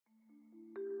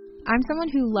I'm someone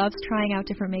who loves trying out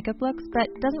different makeup looks, but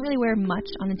doesn't really wear much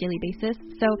on a daily basis,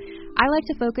 so I like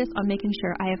to focus on making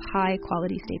sure I have high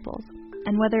quality staples.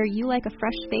 And whether you like a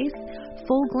fresh face,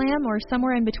 full glam, or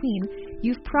somewhere in between,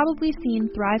 you've probably seen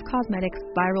Thrive Causemetics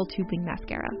Viral Tubing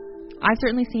Mascara. I've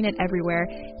certainly seen it everywhere.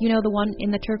 You know, the one in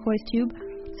the turquoise tube?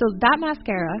 So that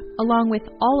mascara, along with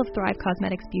all of Thrive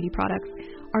Causemetics beauty products,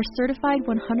 are certified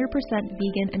 100%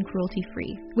 vegan and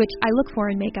cruelty-free, which I look for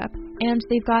in makeup, and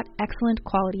they've got excellent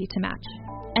quality to match.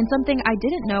 And something I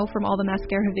didn't know from all the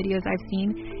mascara videos I've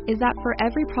seen is that for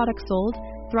every product sold,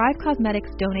 Thrive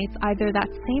Causemetics donates either that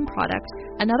same product,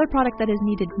 another product that is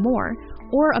needed more,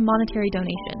 or a monetary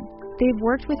donation. They've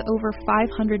worked with over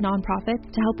 500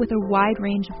 nonprofits to help with a wide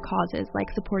range of causes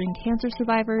like supporting cancer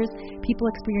survivors, people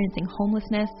experiencing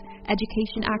homelessness,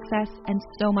 education access, and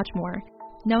so much more.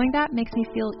 Knowing that makes me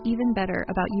feel even better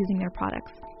about using their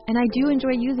products. And I do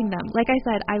enjoy using them. Like I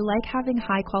said, I like having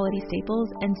high quality staples,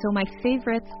 and so my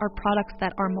favorites are products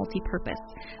that are multi-purpose,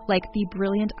 like the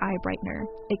Brilliant Eye Brightener.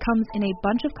 It comes in a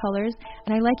bunch of colors,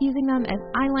 and I like using them as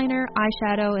eyeliner,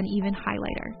 eyeshadow, and even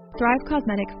highlighter. Thrive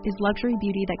Causemetics is luxury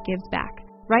beauty that gives back.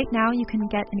 Right now, you can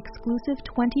get an exclusive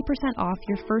 20% off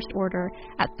your first order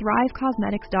at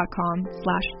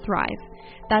thrivecausemetics.com/thrive.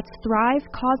 That's Thrive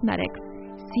Causemetics,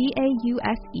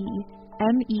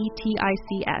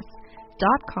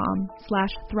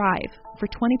 CAUSEMETICS.com/thrive for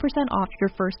 20% off your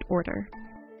first order.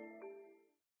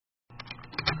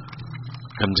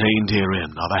 Contained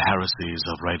herein are the heresies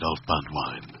of Radolf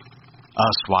Burntwine,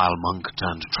 erstwhile monk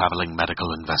turned traveling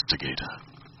medical investigator.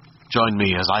 Join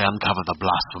me as I uncover the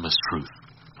blasphemous truth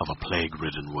of a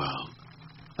plague-ridden world,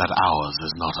 that ours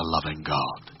is not a loving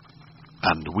God,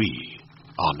 and we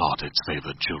are not its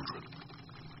favored children.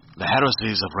 The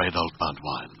Heresies of Radolf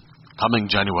Burntwine, coming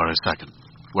January 2nd,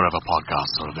 wherever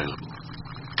podcasts are available.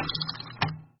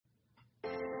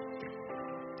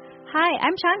 Hi,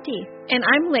 I'm Shanti. And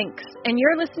I'm Lynx, and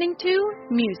you're listening to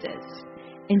Muses.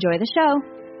 Enjoy the show.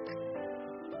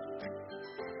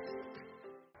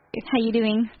 How you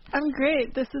doing? I'm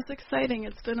great. This is exciting.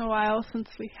 It's been a while since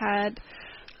we had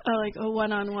a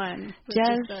one-on-one.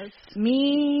 Just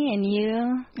me and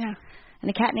you. Yeah. And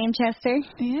a cat named Chester.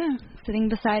 Yeah. Sitting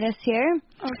beside us here.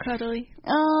 Oh, cuddly.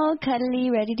 Oh,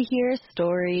 cuddly, ready to hear a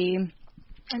story.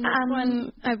 And this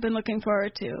one I've been looking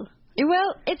forward to.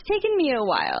 Well, it's taken me a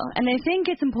while, and I think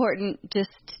it's important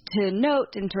just to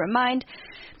note and to remind,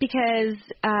 because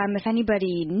if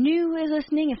anybody new is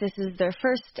listening, if this is their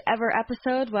first ever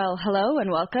episode, well, hello and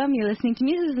welcome. You're listening to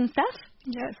Muses and Stuff.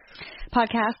 Yes.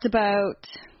 Podcast about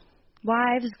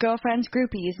wives, girlfriends,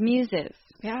 groupies, muses.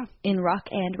 Yeah. In rock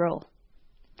and roll.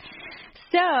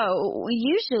 So,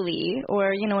 usually,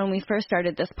 or, when we first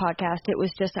started this podcast, it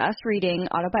was just us reading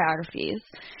autobiographies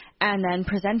and then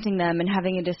presenting them and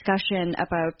having a discussion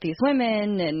about these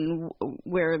women and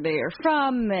where they are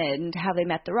from and how they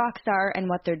met the rock star and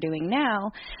what they're doing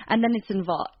now. And then it's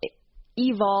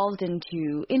evolved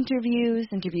into interviews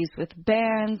with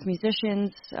bands,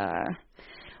 musicians,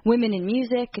 women in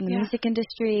music and the music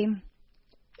industry.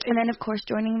 And then, of course,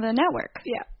 joining the network.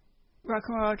 Yeah. Rock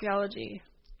and Roll Archaeology.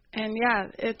 And, yeah,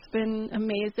 it's been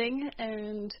amazing.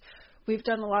 And we've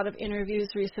done a lot of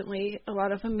interviews recently, a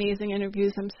lot of amazing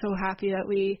interviews I'm so happy that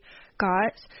we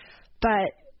got.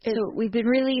 But so we've been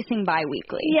releasing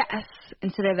bi-weekly. Yes.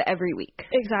 Instead of every week.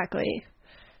 Exactly.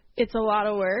 It's a lot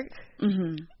of work.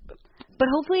 Mm-hmm. But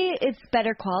hopefully it's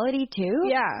better quality, too.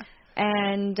 Yeah.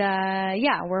 And,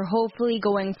 we're hopefully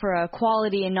going for a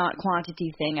quality and not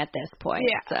quantity thing at this point.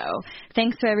 Yeah. So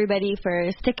thanks to everybody for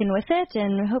sticking with it,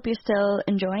 and we hope you're still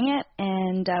enjoying it,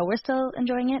 and we're still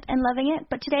enjoying it and loving it.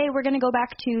 But today we're going to go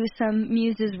back to some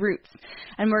Muses' roots,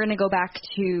 and we're going to go back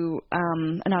to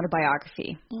an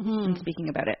autobiography and speaking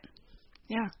about it.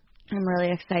 Yeah. I'm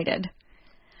really excited.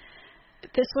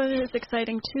 This one is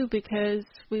exciting, too, because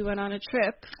we went on a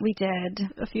trip. We did.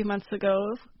 A few months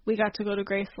ago. We got to go to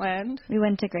Graceland. We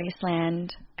went to Graceland.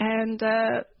 And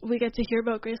we get to hear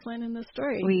about Graceland in this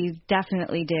story. We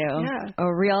definitely do. Yeah.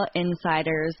 A real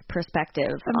insider's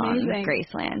perspective on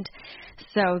Graceland.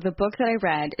 So the book that I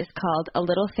read is called A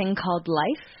Little Thing Called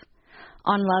Life,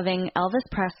 on loving Elvis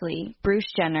Presley,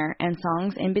 Bruce Jenner, and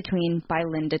songs in between by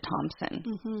Linda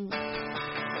Thompson. Mm-hmm.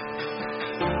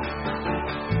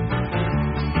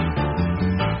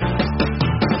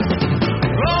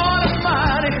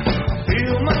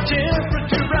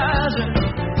 Temperature rising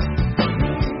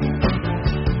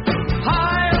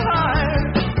higher, higher,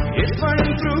 it's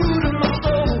burning through to my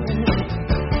soul.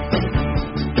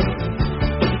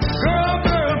 Girl,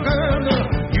 girl, girl, girl,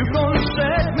 you're gonna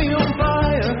set me on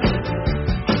fire.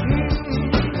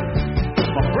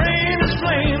 My brain is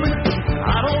flaming,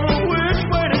 I don't know which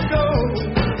way to go.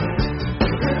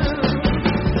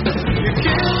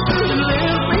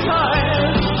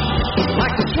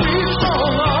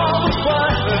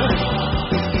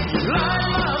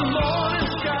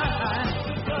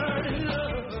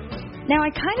 Now, I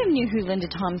kind of knew who Linda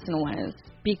Thompson was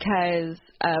because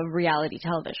of reality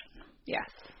television. Yes.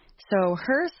 So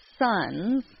her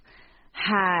sons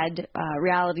had a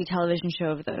reality television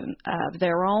show of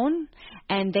their own,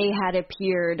 and they had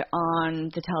appeared on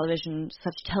the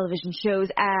such television shows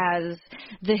as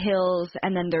The Hills,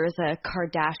 and then there's a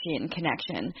Kardashian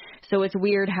connection. So it's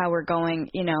weird how we're going,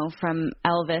 from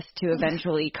Elvis to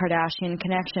eventually Kardashian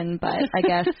connection, but I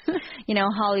guess,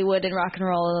 Hollywood and rock and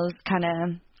roll is kind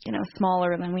of,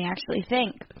 smaller than we actually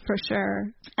think. For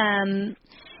sure.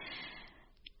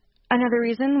 Another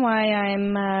reason why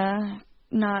I'm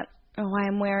why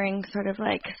I'm wearing sort of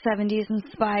like 70s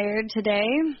inspired today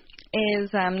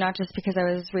is not just because I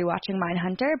was rewatching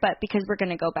Mindhunter, but because we're going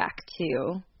to go back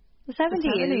to the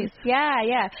 70s.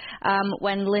 Yeah.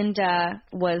 When Linda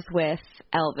was with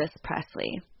Elvis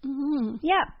Presley. Mm-hmm.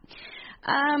 Yeah.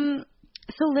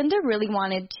 So Linda really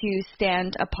wanted to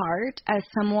stand apart as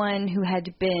someone who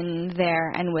had been there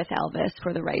and with Elvis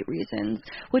for the right reasons,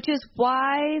 which is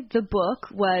why the book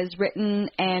was written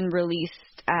and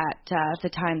released at the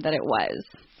time that it was.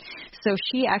 So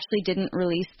she actually didn't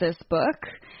release this book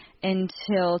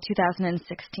until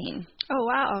 2016. Oh,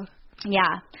 wow.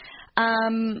 Yeah.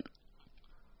 And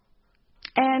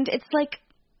it's like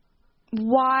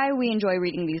why we enjoy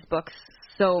reading these books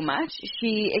so much.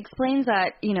 She explains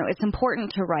that, it's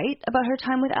important to write about her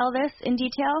time with Elvis in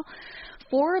detail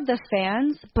for the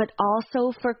fans, but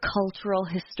also for cultural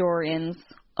historians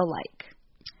alike.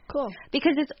 Cool.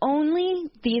 Because it's only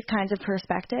these kinds of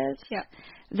perspectives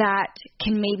that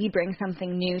can maybe bring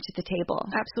something new to the table.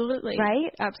 Absolutely.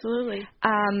 Right? Absolutely.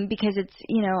 Because it's,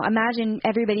 imagine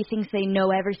everybody thinks they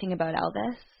know everything about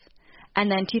Elvis, and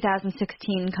then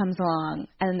 2016 comes along,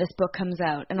 and this book comes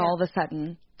out, and all of a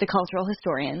sudden, the cultural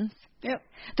historians,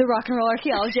 the rock and roll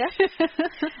archaeologists,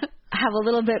 have a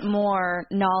little bit more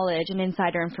knowledge and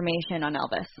insider information on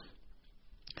Elvis.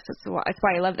 So that's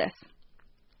why I love this.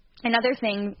 Another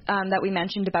thing that we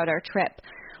mentioned about our trip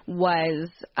was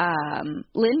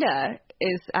Linda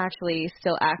is actually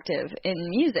still active in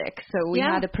music. So we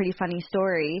had a pretty funny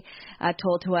story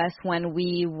told to us when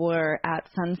we were at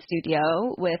Sun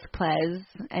Studio with Plez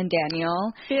and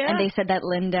Daniel. Yeah. And they said that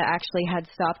Linda actually had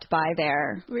stopped by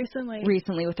there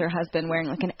recently with her husband wearing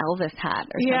like an Elvis hat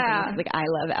or something. Yeah. Like, I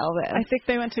love Elvis. I think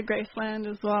they went to Graceland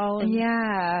as well. And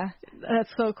yeah.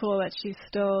 That's so cool that she's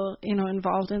still,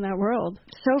 involved in that world.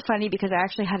 So funny because I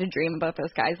actually had a dream about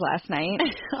those guys last night,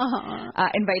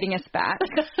 inviting us back.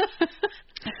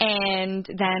 And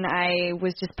then I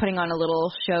was just putting on a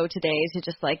little show today to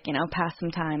just pass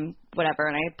some time, whatever,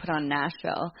 and I put on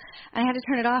Nashville. And I had to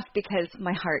turn it off because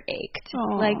my heart ached.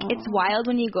 Aww. Like, it's wild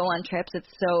when you go on trips.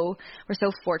 We're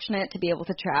so fortunate to be able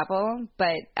to travel,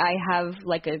 but I have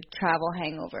like a travel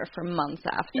hangover for months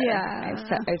after. Yeah. I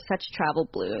have such travel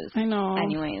blues. I know.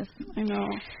 Anyways. I know.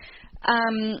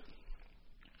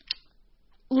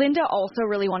 Linda also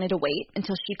really wanted to wait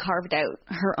until she carved out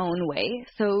her own way,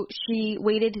 so she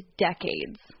waited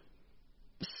decades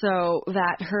so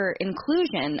that her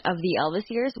inclusion of the Elvis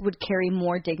years would carry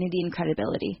more dignity and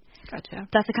credibility. Gotcha.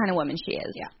 That's the kind of woman she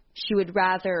is. Yeah. She would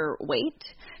rather wait,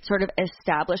 sort of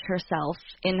establish herself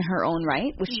in her own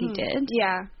right, which she did.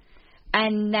 Yeah.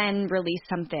 And then release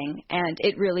something, and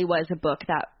it really was a book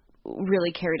that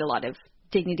really carried a lot of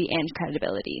dignity and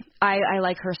credibility. I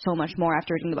like her so much more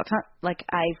after reading the book. Like,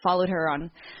 I followed her on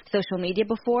social media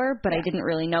before, but I didn't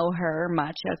really know her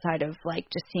much outside of like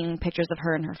just seeing pictures of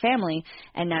her and her family.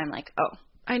 And now I'm like, oh.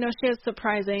 I know she has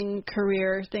surprising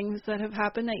career things that have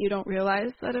happened that you don't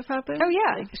realize that have happened. Oh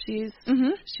yeah. Like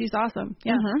she's awesome.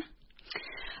 Yeah.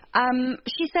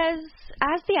 She says,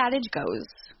 as the adage goes,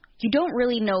 you don't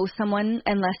really know someone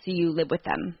unless you live with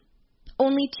them.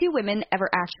 Only 2 women ever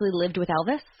actually lived with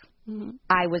Elvis.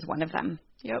 I was one of them.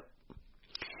 Yep.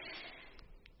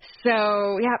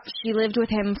 So, she lived with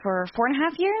him for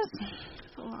 4.5 years.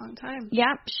 That's a long time.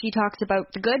 Yeah, she talks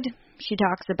about the good. She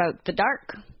talks about the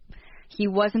dark. He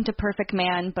wasn't a perfect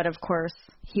man, but of course,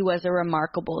 he was a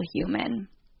remarkable human.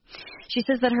 She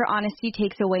says that her honesty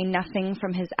takes away nothing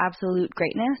from his absolute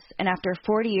greatness, and after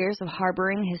 40 years of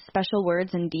harboring his special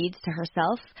words and deeds to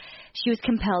herself, she was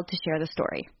compelled to share the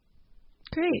story.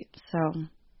 Great. So,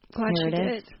 glad there she it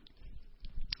did. is.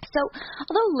 So,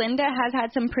 although Linda has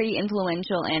had some pretty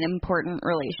influential and important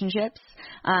relationships,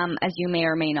 as you may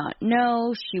or may not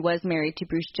know, she was married to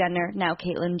Bruce Jenner, now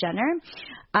Caitlyn Jenner,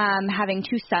 having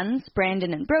 2 sons,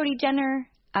 Brandon and Brody Jenner,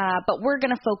 but we're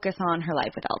going to focus on her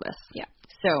life with Elvis. Yeah.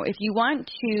 So, if you want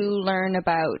to learn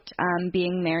about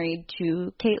being married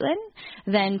to Caitlyn,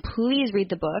 then please read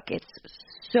the book. It's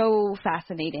so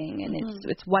fascinating and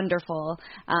it's wonderful,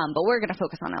 but we're going to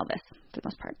focus on Elvis for the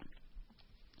most part.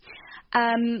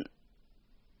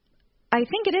 I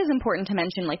think it is important to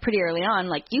mention, like, pretty early on,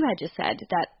 like you had just said,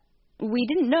 that we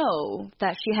didn't know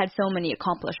that she had so many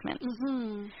accomplishments.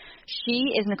 Mm-hmm.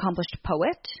 She is an accomplished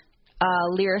poet, a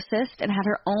lyricist, and had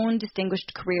her own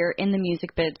distinguished career in the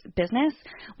music business,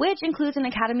 which includes an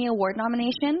Academy Award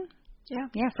nomination.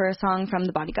 Yeah, for a song from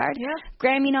The Bodyguard. Yeah.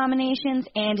 Grammy nominations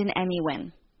and an Emmy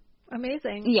win.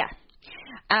 Amazing. Yeah.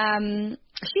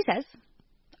 She says,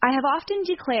 I have often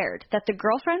declared that the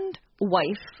girlfriend,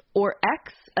 wife, or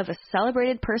ex of a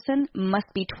celebrated person must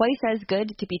be twice as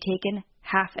good to be taken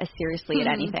half as seriously at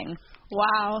anything.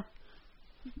 Wow.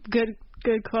 Good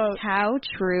quote. How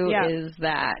true is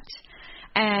that?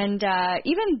 And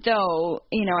even though,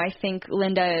 you know, I think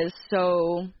Linda is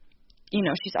so, you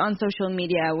know, she's on social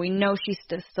media. We know she's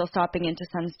still stopping into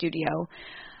Sun Studio.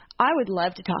 I would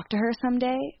love to talk to her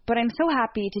someday, but I'm so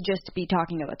happy to just be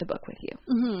talking about the book with you.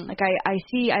 Mm-hmm. Like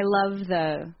I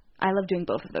love doing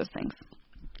both of those things.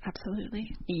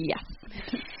 Absolutely. Yes.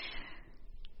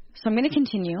 So I'm going to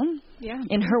continue. Yeah.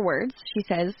 In her words, she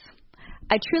says,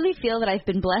 I truly feel that I've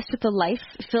been blessed with a life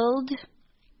filled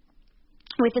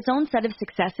with its own set of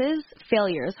successes,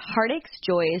 failures, heartaches,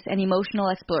 joys, and emotional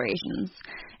explorations.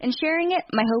 In sharing it,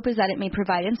 my hope is that it may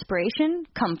provide inspiration,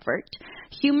 comfort,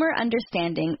 humor,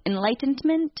 understanding,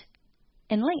 enlightenment,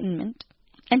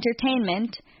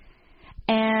 entertainment,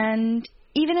 and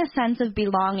even a sense of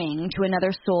belonging to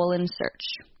another soul in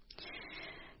search.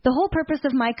 The whole purpose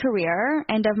of my career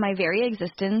and of my very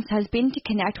existence has been to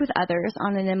connect with others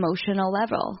on an emotional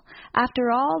level.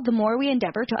 After all, the more we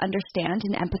endeavor to understand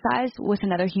and empathize with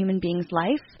another human being's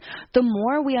life, the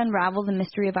more we unravel the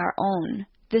mystery of our own,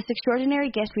 this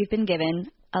extraordinary gift we've been given,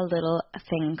 a little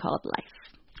thing called life.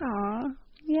 Aw.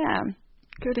 Yeah.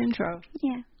 Good intro.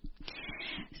 Yeah.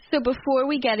 So before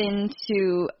we get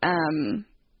into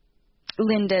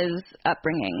Linda's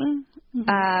upbringing,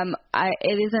 I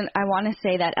want to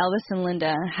say that Elvis and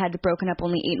Linda had broken up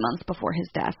only 8 months before his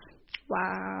death.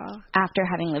 Wow. After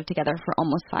having lived together for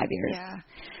almost 5 years. Yeah.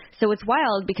 So it's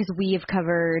wild because we've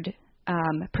covered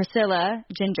Priscilla,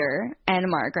 Ginger, and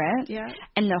Margaret. Yeah.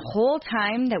 And the whole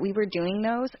time that we were doing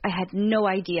those, I had no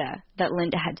idea that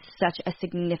Linda had such a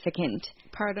significant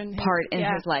part in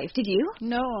his life. Did you?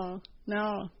 No.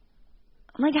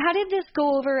 Like, how did this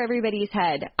go over everybody's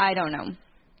head? I don't know.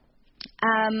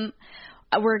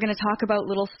 We're going to talk about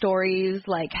little stories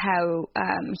like how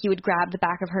he would grab the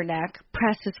back of her neck,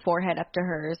 press his forehead up to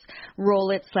hers, roll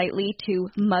it slightly to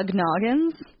mug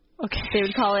noggins. Okay. They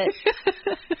would call it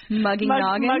mugging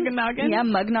noggins. Mug noggins? Yeah,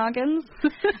 mug noggins.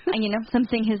 And, you know,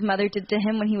 something his mother did to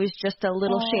him when he was just a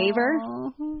little shaver.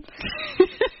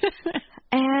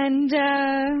 And,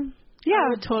 yeah. I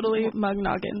would totally mug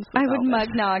noggins. I would mug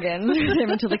noggins with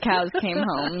him until the cows came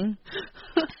home.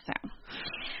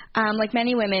 So, like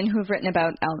many women who've written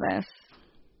about Elvis,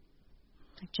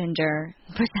 like Ginger,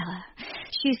 Priscilla,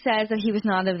 she says that he was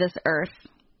not of this earth.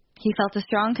 He felt a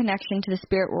strong connection to the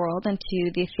spirit world and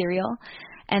to the ethereal,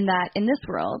 and that in this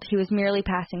world he was merely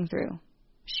passing through.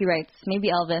 She writes,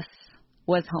 maybe Elvis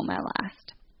was home at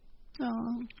last.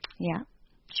 Oh. Yeah.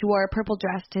 She wore a purple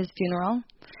dress to his funeral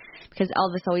because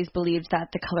Elvis always believed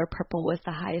that the color purple was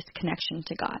the highest connection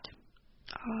to God.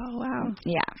 Oh, wow.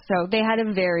 Yeah. So they had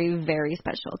a very, very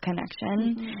special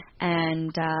connection. Mm-hmm.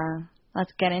 And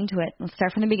let's get into it. Let's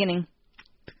start from the beginning.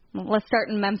 Let's start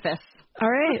in Memphis. All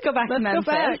right. Let's go back to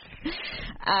Memphis.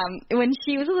 When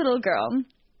she was a little girl,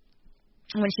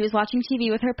 when she was watching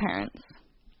TV with her parents,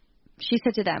 she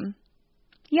said to them,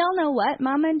 y'all know what,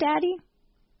 Mama and Daddy?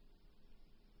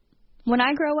 When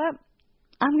I grow up,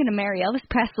 I'm going to marry Elvis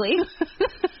Presley.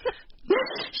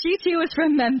 She, too, was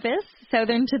from Memphis,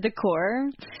 southern to the core,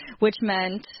 which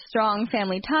meant strong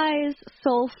family ties,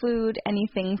 soul food,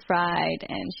 anything fried,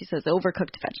 and she says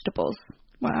overcooked vegetables.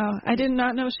 Wow. I did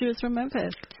not know she was from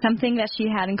Memphis. Something that she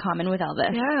had in common with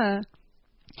Elvis. Yeah.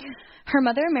 Her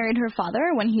mother married her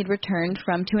father when he had returned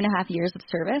from 2.5 years of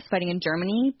service fighting in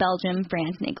Germany, Belgium,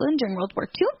 France, and England during World War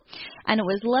II, and it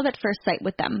was love at first sight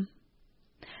with them.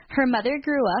 Her mother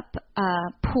grew up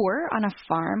poor on a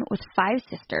farm with 5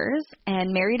 sisters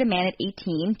and married a man at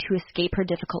 18 to escape her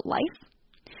difficult life.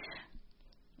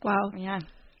 Wow. Yeah.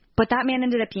 But that man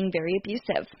ended up being very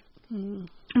abusive. Mm.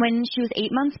 When she was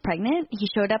 8 months pregnant, he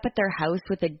showed up at their house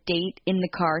with a date in the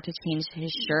car to change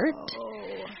his shirt.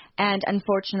 Oh. And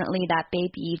unfortunately, that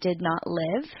baby did not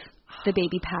live. The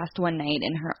baby passed one night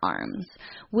in her arms,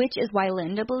 which is why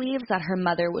Linda believes that her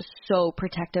mother was so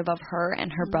protective of her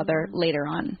and her brother later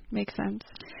on. Makes sense.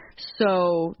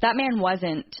 So that man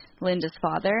wasn't Linda's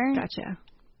father. Gotcha.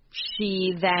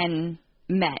 She then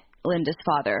met Linda's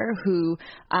father, who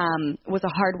was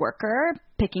a hard worker,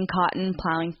 picking cotton,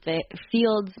 plowing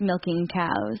fields, milking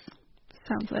cows.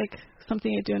 Sounds like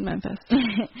something you do in Memphis.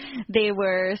 They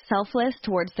were selfless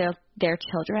towards their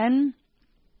children.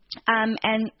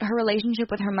 And her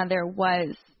relationship with her mother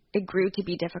it grew to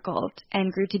be difficult,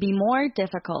 and grew to be more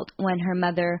difficult when her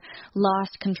mother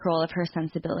lost control of her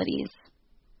sensibilities.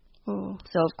 Oh.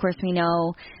 So, of course, we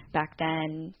know back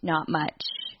then not much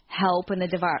help in the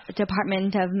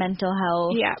Department of Mental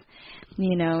Health. Yeah.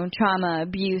 You know, trauma,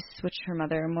 abuse, which her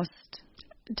mother most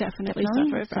definitely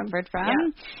suffered from.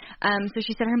 Yeah. So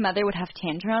she said her mother would have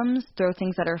tantrums, throw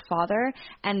things at her father,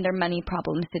 and their money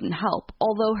problems didn't help.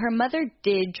 Although her mother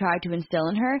did try to instill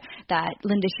in her that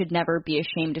Linda should never be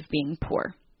ashamed of being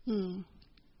poor.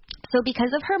 So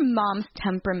because of her mom's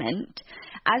temperament,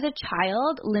 as a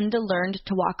child, Linda learned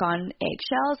to walk on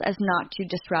eggshells as not to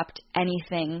disrupt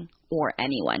anything or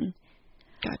anyone.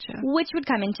 Gotcha. Which would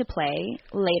come into play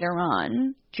later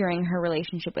on during her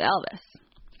relationship with Elvis.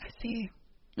 I see.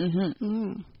 Of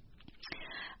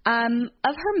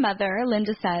her mother,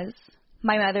 Linda says,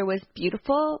 "My mother was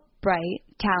beautiful, bright,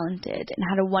 talented, and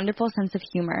had a wonderful sense of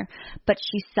humor, but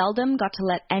she seldom got to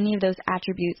let any of those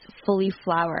attributes fully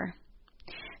flower.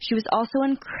 She was also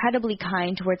incredibly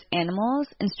kind towards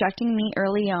animals, instructing me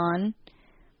early on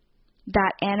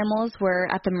that animals were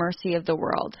at the mercy of the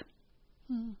world.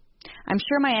 I'm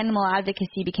sure my animal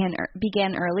advocacy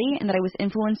began early, and that I was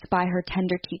influenced by her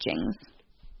tender teachings."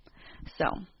 So,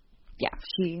 yeah,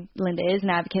 Linda is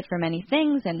an advocate for many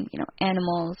things, and, you know,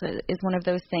 animals is one of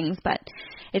those things, but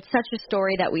it's such a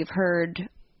story that we've heard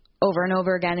over and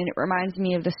over again, and it reminds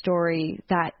me of the story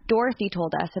that Dorothy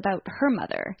told us about her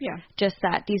mother. Yeah. Just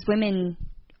that these women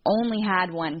only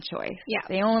had one choice. Yeah.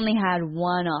 They only had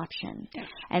one option. Yeah.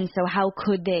 And so how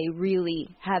could they really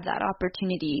have that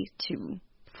opportunity to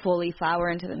fully flower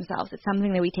into themselves? It's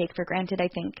something that we take for granted, I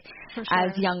think, For sure.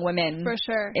 as young women For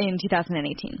sure. in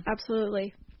 2018.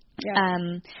 Absolutely. Yeah.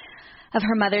 Of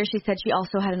her mother, she said she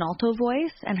also had an alto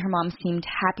voice, and her mom seemed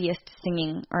happiest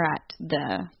singing or at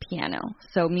the piano.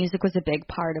 So music was a big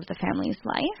part of the family's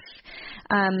life.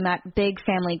 At big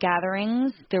family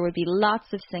gatherings, there would be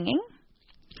lots of singing.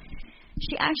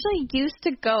 She actually used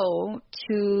to go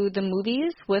to the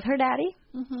movies with her daddy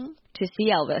to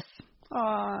see Elvis.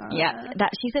 Aww. Yeah,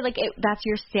 she said that's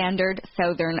your standard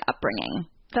Southern upbringing.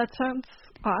 That sounds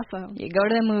awesome. You go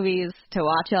to the movies to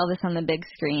watch Elvis on the big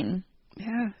screen.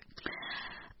 Yeah.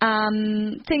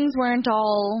 Things weren't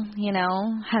all,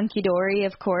 hunky-dory,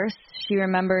 of course. She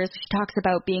talks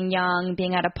about being young,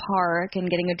 being at a park, and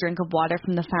getting a drink of water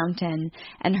from the fountain,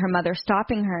 and her mother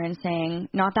stopping her and saying,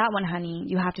 "Not that one, honey.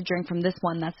 You have to drink from this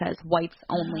one that says whites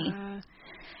only."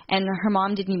 And her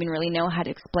mom didn't even really know how to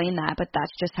explain that, but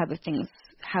that's just how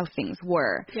things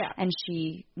were. Yeah. And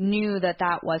she knew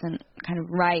that wasn't kind of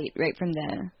right from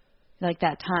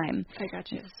that time. I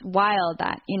got you. It's wild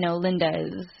that, Linda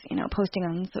is, posting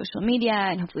on social media,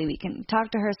 and hopefully we can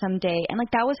talk to her someday. And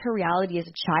that was her reality as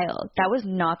a child. That was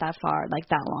not that far,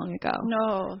 that long ago.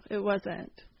 No, it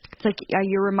wasn't. It's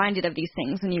you're reminded of these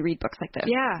things when you read books like this.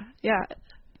 Yeah.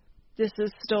 This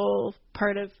is still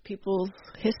part of people's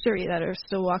history that are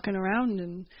still walking around,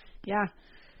 and yeah.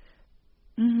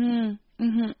 We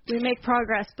make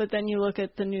progress, but then you look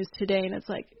at the news today and it's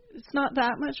it's not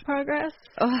that much progress.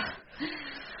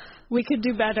 We could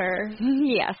do better.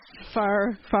 Yes.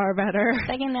 Far, far better.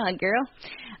 Second now, girl.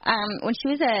 When she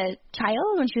was a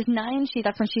child, when she was 9,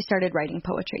 that's when she started writing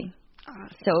poetry.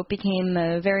 So it became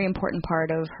a very important part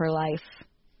of her life.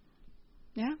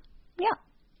 Yeah. Yeah.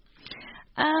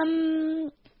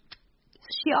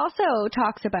 She also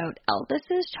talks about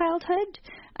Elvis's childhood,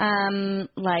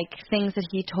 things that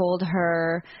he told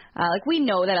her. We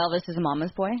know that Elvis is a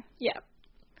mama's boy. Yeah.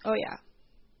 Oh, yeah.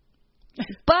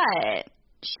 But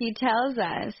she tells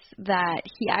us that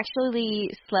he actually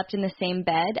slept in the same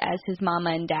bed as his mama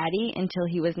and daddy until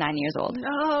he was 9 years old.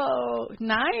 No,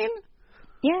 9?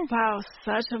 Yeah. Wow,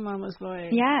 such a mama's boy.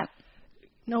 Yeah.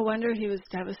 No wonder he was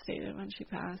devastated when she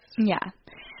passed. Yeah.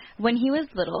 When he was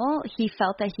little, he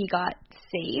felt that he got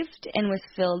saved and was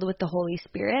filled with the Holy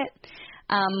Spirit.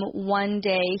 One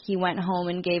day he went home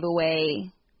and gave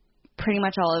away pretty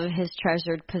much all of his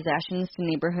treasured possessions to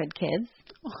neighborhood kids.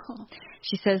 Oh.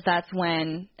 She says that's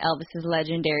when Elvis's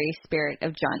legendary spirit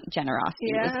of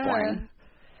generosity was born.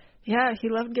 Yeah, he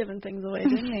loved giving things away,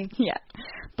 didn't he? Yeah.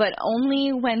 But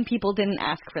only when people didn't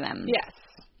ask for them. Yes.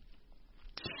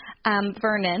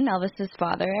 Vernon, Elvis's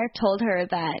father, told her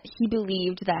that he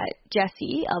believed that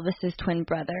Jesse, Elvis's twin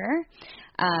brother,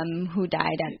 who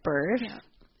died at birth,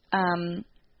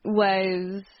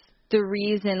 was the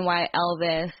reason why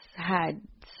Elvis had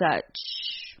such,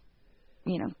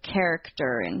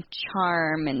 character and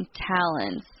charm and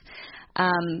talents,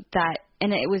 that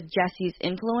and it was Jesse's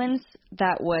influence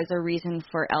that was a reason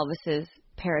for Elvis's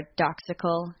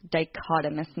paradoxical,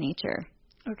 dichotomous nature.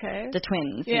 Okay. The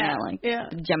twins, Yeah.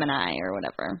 Gemini or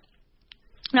whatever.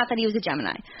 Not that he was a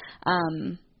Gemini.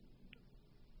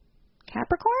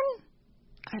 Capricorn?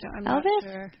 I'm not Elvis?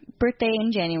 sure. Birthday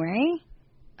in January.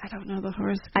 I don't know the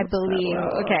horoscope. I believe.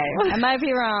 Okay. I might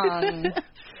be wrong.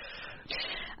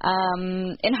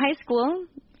 In high school,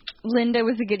 Linda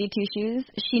was a goody two-shoes.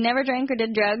 She never drank or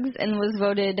did drugs and was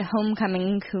voted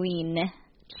homecoming queen.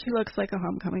 She looks like a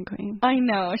homecoming queen. I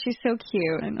know. She's so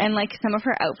cute. And, some of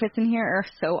her outfits in here are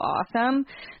so awesome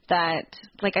that,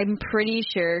 I'm pretty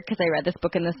sure, because I read this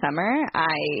book in the summer,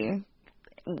 I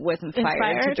was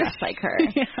inspired to dress like her.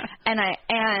 Yeah.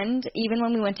 And even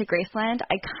when we went to Graceland,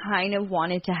 I kind of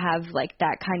wanted to have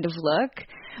that kind of look,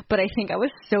 but I think I was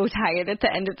so tired at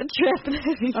the end of the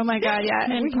trip. Oh my God, yeah.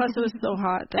 And plus it was so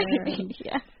hot there.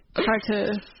 Yeah. Hard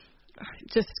to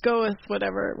just go with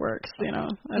whatever works,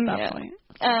 at that point.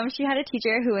 She had a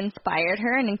teacher who inspired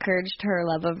her and encouraged her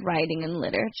love of writing and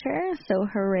literature, so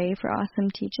hooray for awesome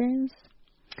teachers.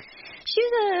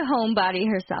 She's a homebody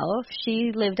herself.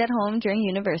 She lived at home during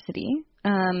university,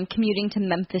 commuting to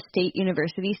Memphis State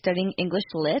University, studying English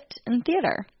Lit and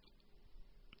theater.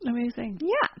 Amazing.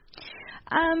 Yeah.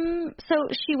 So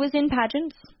she was in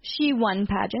pageants. She won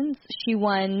pageants. She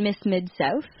won Miss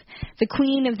Mid-South, the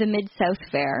queen of the Mid-South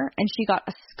Fair, and she got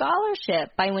a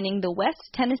scholarship by winning the West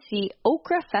Tennessee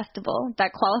Okra Festival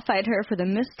that qualified her for the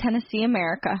Miss Tennessee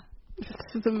America. This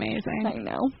is amazing. I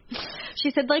know.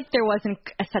 She said, there wasn't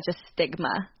such a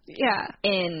stigma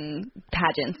in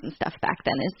pageants and stuff back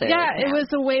then as there is now. It was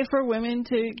a way for women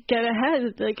to get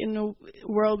ahead, in a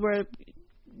world where,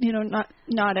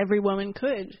 not every woman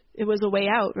could. It was a way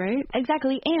out, right?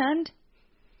 Exactly. And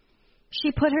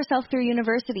she put herself through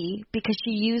university because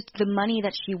she used the money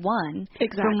that she won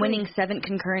from winning 7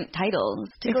 concurrent titles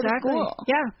to go to school.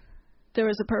 Yeah. There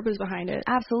was a purpose behind it.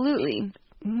 Absolutely.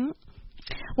 Mm-hmm.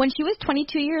 When she was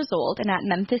 22 years old and at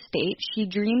Memphis State, she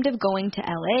dreamed of going to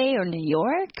LA or New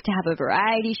York to have a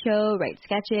variety show, write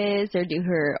sketches, or do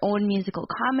her own musical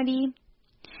comedy.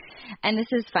 And this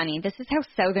is funny. This is how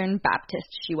Southern Baptist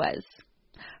she was.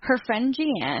 Her friend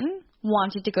Jeanne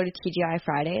wanted to go to TGI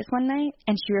Fridays one night,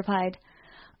 and she replied,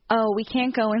 "Oh, we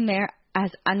can't go in there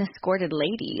as unescorted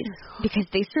ladies because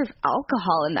they serve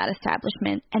alcohol in that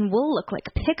establishment, and we'll look like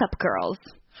pickup girls."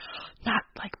 Not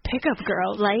like pickup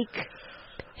girls. Like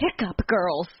pickup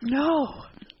girls. No.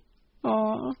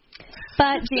 Oh.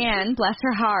 But Jan, bless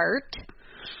her heart,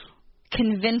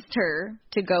 convinced her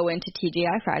to go into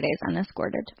TGI Fridays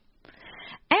unescorted.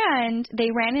 And they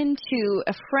ran into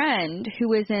a friend who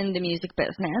was in the music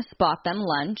business, bought them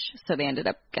lunch, so they ended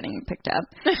up getting picked up,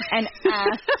 and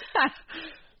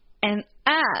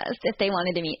asked if they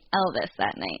wanted to meet Elvis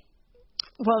that night.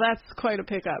 Well, that's quite a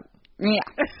pickup.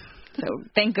 Yeah. So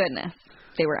thank goodness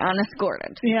they were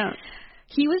unescorted. Yeah.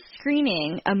 He was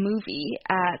screening a movie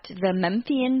at the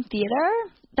Memphian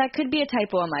Theater. That could be a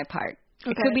typo on my part.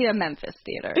 Okay. It could be a Memphis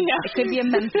Theater. Yeah. It could be a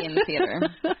Memphian Theater.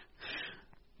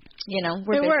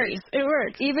 We're busy. It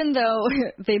works. Even though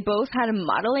they both had a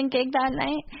modeling gig that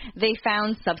night, they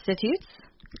found substitutes.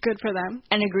 Good for them.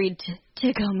 And agreed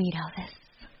to go meet Elvis.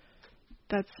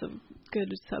 That's a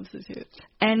good substitute.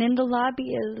 And in the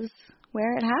lobby is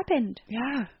where it happened.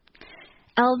 Yeah.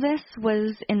 Elvis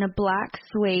was in a black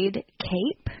suede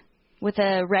cape with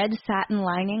a red satin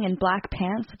lining and black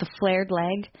pants with a flared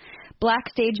leg, black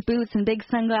stage boots and big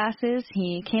sunglasses.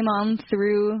 He came on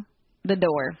through the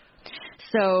door.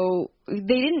 So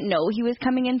they didn't know he was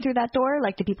coming in through that door,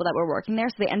 like the people that were working there.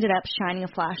 So they ended up shining a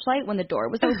flashlight when the door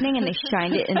was opening, and they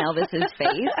shined it in Elvis's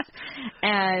face.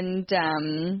 And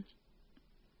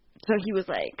so he was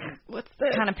like, "What's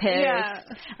this?" Kind of pissed. Yeah.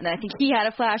 And then I think he had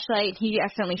a flashlight. He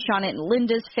accidentally shone it in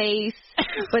Linda's face.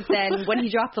 But then when he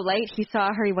dropped the light, he saw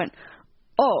her. He went,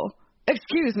 "Oh,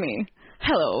 excuse me.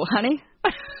 Hello, honey."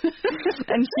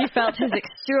 And she felt his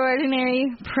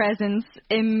extraordinary presence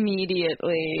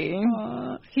immediately.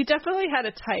 He definitely had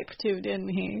a type, too, didn't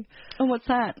he? Oh, what's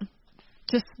that?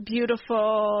 Just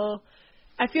beautiful.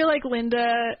 I feel like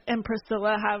Linda and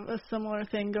Priscilla have a similar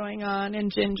thing going on,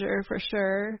 and Ginger, for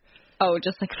sure. Oh,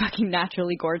 just like fucking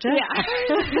naturally gorgeous? Yeah.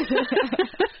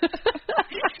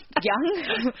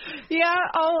 Young? Yeah,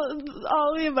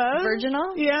 all the above.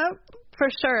 Virginal? Yeah, for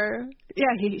sure.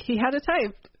 Yeah, he had a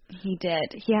type. He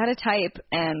did. He had a type,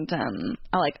 and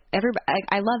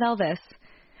I love Elvis,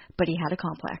 but he had a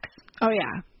complex. Oh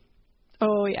yeah.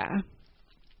 Oh yeah.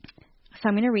 So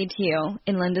I'm going to read to you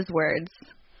in Linda's words.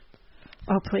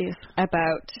 Oh please.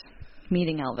 About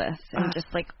meeting Elvis and just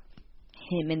like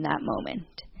him in that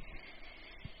moment.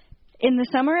 In the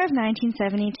summer of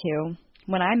 1972,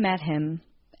 when I met him,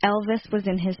 Elvis was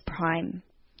in his prime.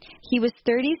 He was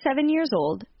 37 years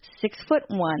old,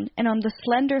 6'1", and on the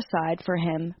slender side for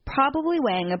him, probably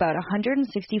weighing about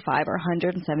 165 or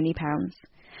 170 pounds.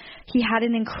 He had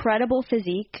an incredible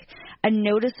physique, a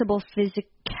noticeable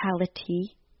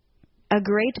physicality, a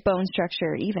great bone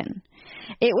structure even.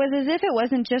 It was as if it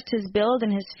wasn't just his build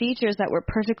and his features that were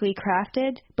perfectly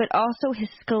crafted, but also his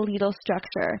skeletal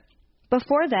structure.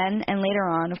 Before then, and later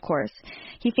on, of course,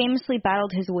 he famously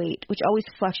battled his weight, which always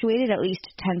fluctuated at least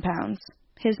 10 pounds.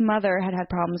 His mother had had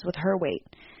problems with her weight,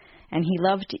 and he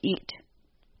loved to eat.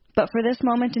 But for this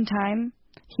moment in time,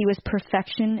 he was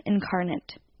perfection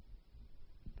incarnate.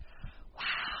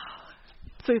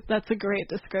 Wow. So that's a great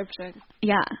description.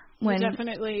 Yeah. You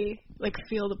definitely,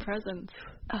 feel the presence.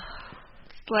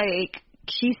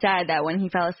 She said that when he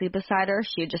fell asleep beside her,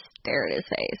 she would just stare at his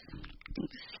face and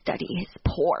study his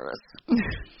pores.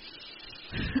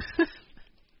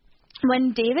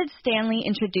 When David Stanley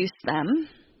introduced them,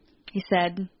 he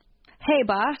said, "Hey,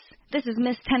 boss, this is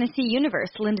Miss Tennessee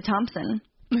Universe, Linda Thompson."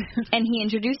 And he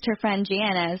introduced her friend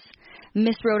Jeanne as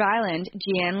Miss Rhode Island,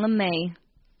 Jeanne LeMay,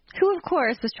 who, of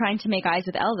course, was trying to make eyes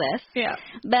with Elvis. Yeah.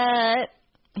 But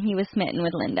he was smitten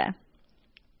with Linda.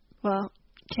 Well,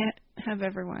 can't have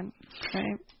everyone,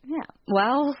 right? Yeah.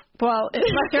 Well,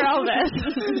 unless you're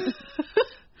Elvis.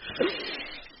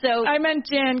 So I meant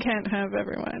Jan can't have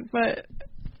everyone, but...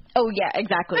 Oh, yeah,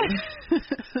 exactly.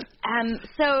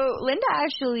 So Linda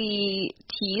actually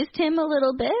teased him a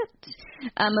little bit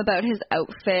about his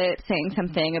outfit, saying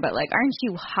something about, aren't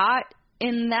you hot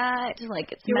in that?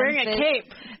 It's You're Memphis. wearing a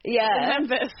cape. Yeah. In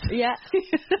Memphis. Yeah.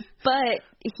 But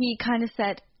he kind of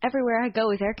said, everywhere I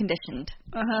go is air conditioned.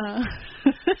 Uh-huh.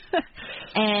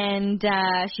 And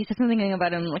she said something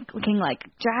about him looking like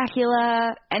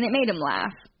Dracula, and it made him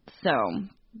laugh. So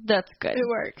that's good. It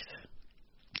worked.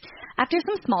 After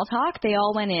some small talk, they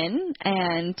all went in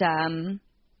and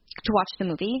to watch the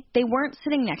movie. They weren't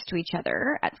sitting next to each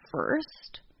other at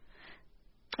first.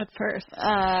 At first.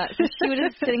 So she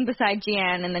was sitting beside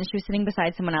Jeanne, and then she was sitting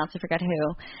beside someone else. I forgot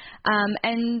who.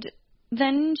 And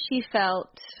then she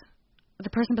felt the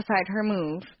person beside her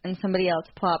move, and somebody else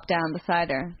plop down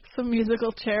beside her. Some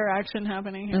musical chair action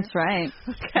happening here. That's right.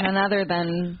 Okay. None other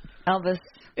than Elvis.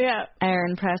 Yeah.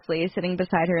 Aaron Presley sitting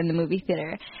beside her in the movie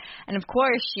theater. And of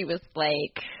course she was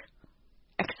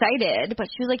excited, but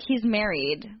she was like, he's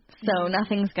married, so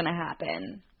nothing's going to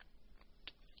happen.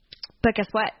 But guess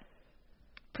what?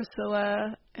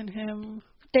 Priscilla and him.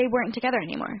 They weren't together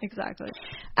anymore. Exactly.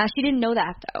 She didn't know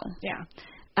that, though. Yeah.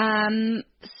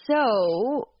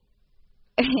 So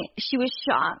she was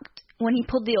shocked when he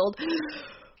pulled the old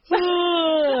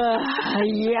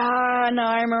yawn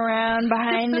arm around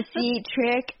behind the seat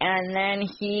trick, and then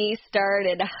he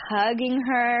started hugging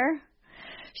her.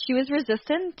 She was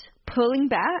resistant, pulling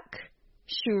back.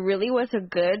 She really was a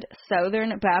good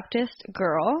Southern Baptist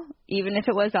girl, even if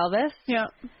it was Elvis. Yeah.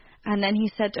 And then he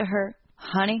said to her,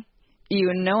 "Honey,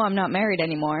 you know I'm not married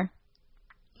anymore."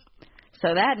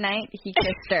 So that night, he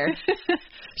kissed her.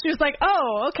 She was like,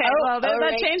 oh, okay,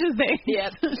 that changes things.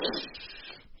 Yep.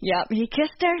 Yep, he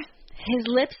kissed her. His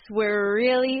lips were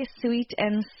really sweet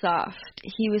and soft.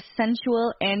 He was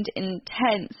sensual and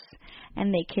intense.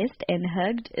 And they kissed and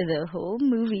hugged the whole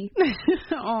movie.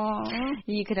 Aww.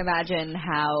 You can imagine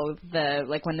how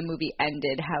when the movie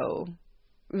ended, how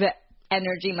the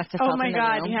energy must have felt in the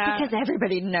room. Yeah. Because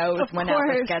everybody knows when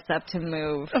Elvis gets up to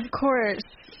move. Of course.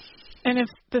 And if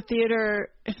the theater,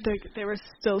 they were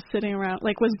still sitting around,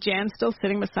 was Jan still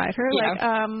sitting beside her?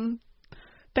 Yeah.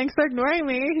 Thanks for ignoring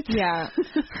me. Yeah.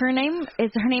 Her name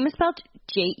is spelled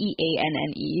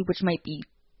Jeanne, which might be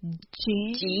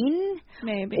Jean?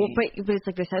 Maybe. But it's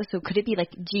like this house, so could it be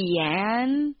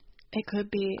Jeanne? It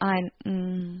could be.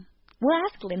 We'll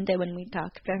ask Linda when we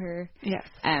talk to her. Yes.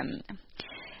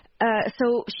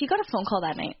 So she got a phone call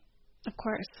that night. Of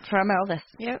course. From Elvis.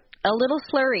 Yep. A little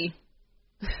slurry.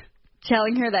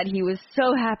 Telling her that he was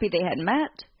so happy they had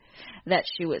met, that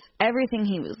she was everything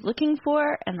he was looking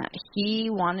for, and that he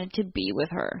wanted to be with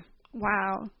her.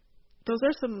 Wow. Those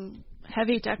are some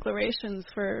heavy declarations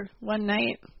for one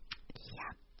night.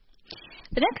 Yeah.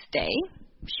 The next day,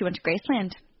 she went to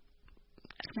Graceland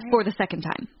for the second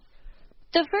time.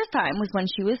 The first time was when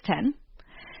she was 10.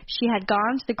 She had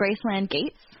gone to the Graceland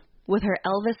gates with her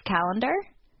Elvis calendar,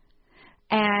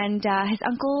 and his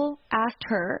uncle asked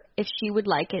her if she would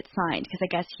like it signed, because I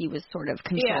guess he was sort of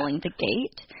controlling the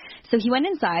gate. So he went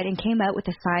inside and came out with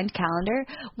a signed calendar,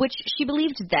 which she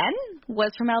believed then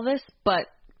was from Elvis, but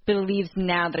believes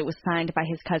now that it was signed by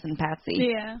his cousin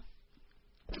Patsy. Yeah.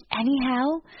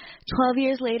 Anyhow, 12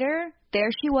 years later,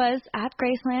 there she was at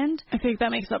Graceland. I think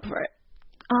that makes up for it.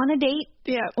 on a date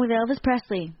Yeah. with Elvis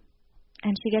Presley,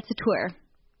 and she gets a tour.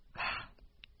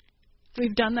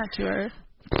 We've done that to her.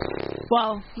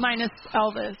 Well, minus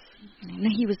Elvis.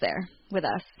 He was there with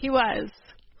us. He was.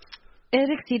 It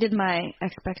exceeded my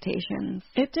expectations.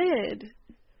 It did.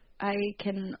 I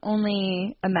can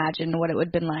only imagine what it would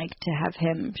have been like to have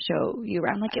him show you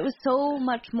around. Like, it was so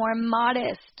much more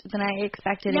modest than I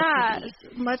expected it to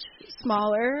be. Much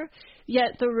smaller,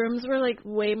 yet the rooms were, like,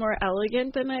 way more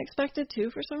elegant than I expected,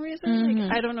 too, for some reason. Mm-hmm.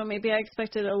 Like, I don't know, maybe I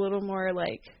expected a little more,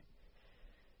 like,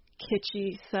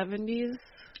 kitschy 70s.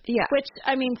 Yeah. Which,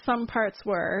 I mean, some parts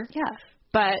were. Yeah.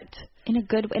 But in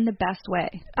the best way.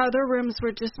 Other rooms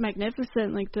were just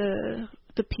magnificent, like the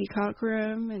peacock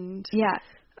room and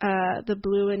the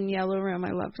blue and yellow room.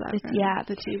 I loved that room. Yeah.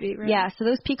 The TV room. Yeah, so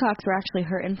those peacocks were actually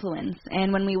her influence.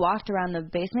 And when we walked around the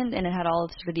basement and it had all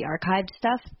of sort of the archived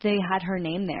stuff, they had her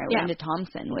name there, Linda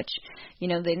Thompson, which, you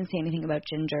know, they didn't say anything about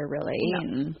Ginger, really. No.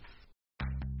 And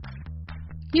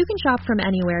you can shop from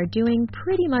anywhere doing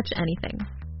pretty much anything.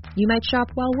 You might shop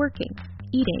while working,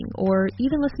 eating, or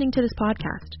even listening to this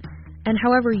podcast. And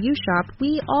however you shop,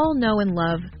 we all know and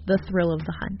love the thrill of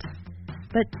the hunt.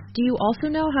 But do you also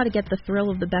know how to get the thrill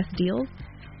of the best deals?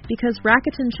 Because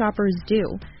Rakuten shoppers do.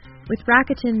 With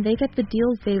Rakuten, they get the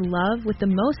deals they love with the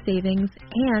most savings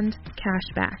and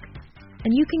cash back.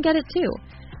 And you can get it too.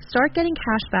 Start getting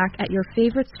cash back at your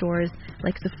favorite stores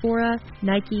like Sephora,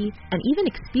 Nike, and even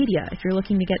Expedia if you're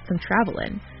looking to get some travel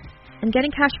in. And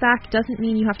getting cash back doesn't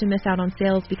mean you have to miss out on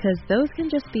sales because those can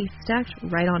just be stacked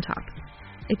right on top.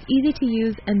 It's easy to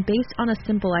use and based on a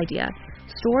simple idea.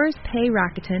 Stores pay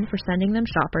Rakuten for sending them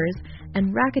shoppers,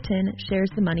 and Rakuten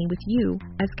shares the money with you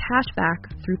as cash back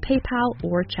through PayPal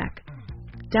or check.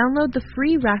 Download the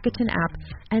free Rakuten app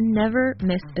and never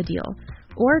miss a deal.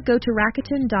 Or go to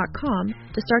Rakuten.com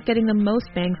to start getting the most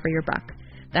bang for your buck.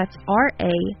 That's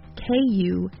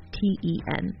Rakuten.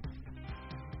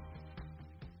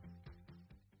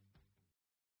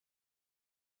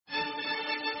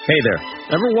 Hey there.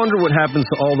 Ever wonder what happens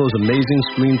to all those amazing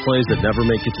screenplays that never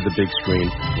make it to the big screen?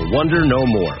 Well, wonder no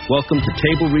more. Welcome to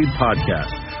Table Read Podcast,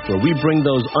 where we bring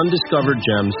those undiscovered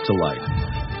gems to life.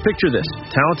 Picture this,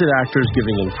 talented actors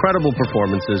giving incredible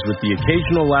performances with the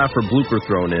occasional laugh or blooper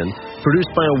thrown in,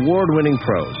 produced by award-winning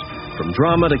pros. From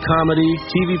drama to comedy,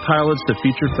 TV pilots to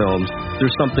feature films,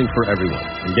 there's something for everyone.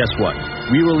 And guess what?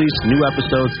 We release new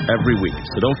episodes every week,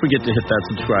 so don't forget to hit that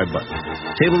subscribe button.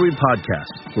 Table Read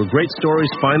Podcast, where great stories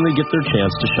finally get their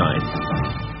chance to shine.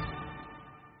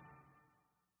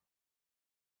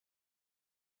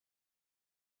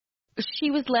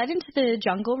 she was led into the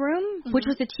jungle room, which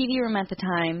was the TV room at the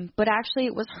time, but actually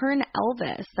it was her and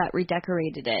Elvis that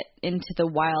redecorated it into the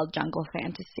wild jungle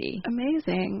fantasy.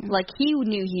 Amazing. Like, he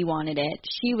knew he wanted it.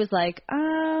 She was like, okay.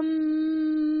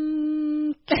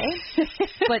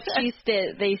 But they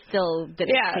still did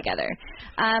it together.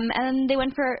 And they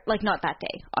went for, like, not that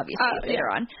day, obviously, later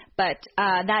on, but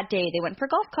that day they went for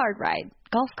golf cart ride.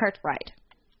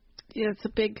 Yeah, it's a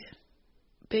big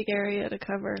area to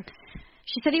cover.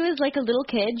 She said he was like a little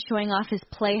kid showing off his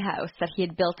playhouse that he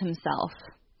had built himself.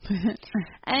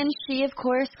 And she, of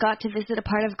course, got to visit a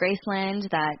part of Graceland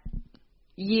that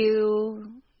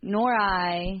you nor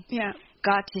I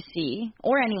got to see,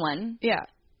 or anyone. Yeah.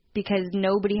 Because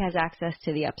nobody has access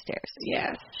to the upstairs.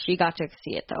 Yes. She got to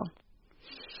see it, though.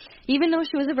 Even though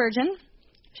she was a virgin,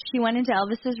 she went into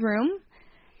Elvis's room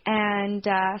and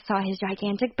saw his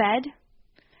gigantic bed,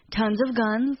 tons of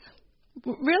guns.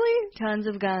 Really? Tons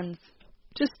of guns.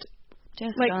 Just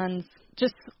like, guns.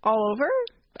 Just all over?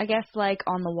 I guess, like,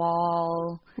 on the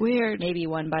wall. Weird. Maybe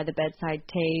one by the bedside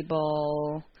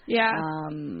table. Yeah.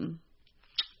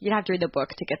 You'd have to read the book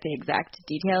to get the exact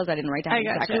details. I didn't write down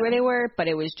exactly where they were, but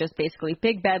it was just basically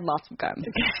big bed, lots of guns.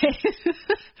 Okay.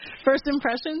 First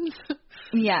impressions?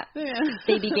 Yeah.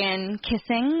 They began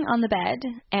kissing on the bed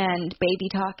and baby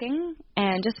talking,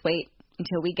 and just wait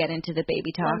until we get into the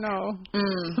baby talk. Oh,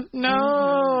 no.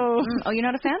 No. Mm-hmm. Oh, you're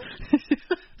not a fan?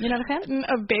 You're not a fan?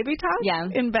 Of baby talk? Yeah.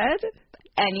 In bed?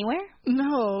 Anywhere?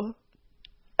 No.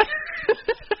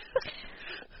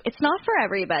 It's not for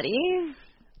everybody.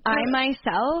 I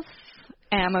myself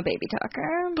am a baby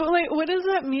talker. But, like, what does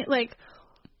that mean? Like,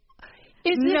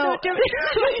 is no.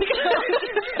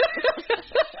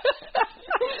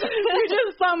 You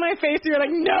just saw my face. You're like,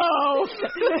 no.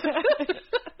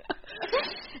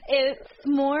 It's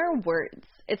more words.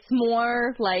 It's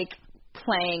more like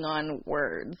playing on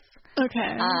words.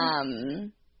 Okay.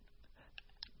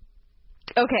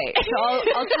 Okay, so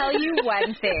I'll tell you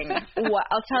one thing.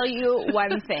 I'll tell you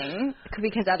one thing,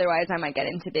 because otherwise I might get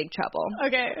into big trouble.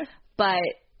 Okay. But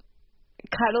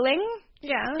cuddling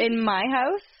in my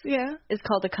house is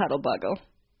called a cuddle buggle.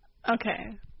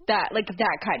 Okay. That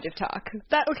kind of talk.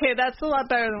 That's a lot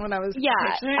better than what I was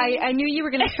picturing. I knew you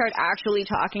were going to start actually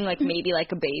talking like maybe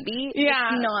like a baby. Yeah.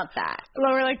 It's not that.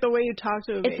 Or like the way you talk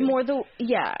to a baby. It's more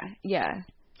yeah.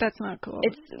 That's not cool.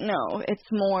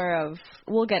 It's more of,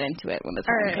 we'll get into it when the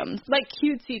time comes. Like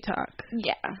cutesy talk.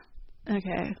 Yeah.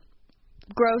 Okay.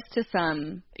 Gross to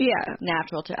some, yeah,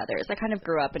 natural to others. I kind of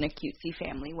grew up in a cutesy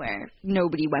family where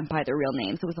nobody went by their real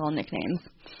names. It was all nicknames.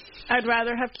 I'd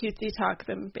rather have cutesy talk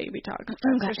than baby talk, that's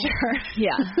for sure.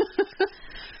 Yeah.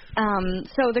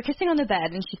 So they're kissing on the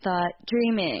bed, and she thought,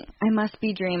 dreaming. I must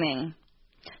be dreaming.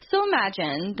 So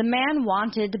imagine the man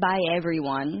wanted by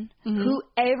everyone, who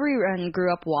everyone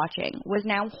grew up watching, was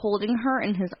now holding her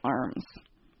in his arms.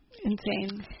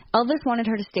 Insane. Elvis wanted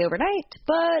her to stay overnight,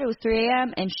 but it was 3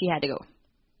 a.m. and she had to go.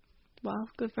 Well,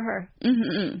 good for her.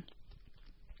 Mm-hmm.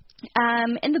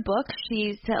 In the book,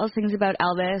 she tells things about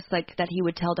Elvis, like, that he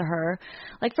would tell to her.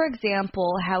 Like, for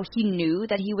example, how he knew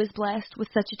that he was blessed with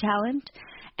such a talent,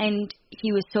 and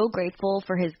he was so grateful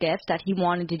for his gift that he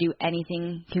wanted to do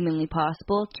anything humanly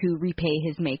possible to repay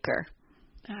his maker.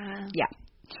 Yeah.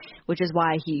 Which is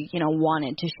why he,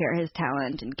 wanted to share his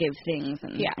talent and give things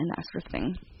and that sort of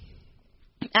thing.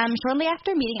 Shortly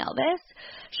after meeting Elvis,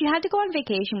 she had to go on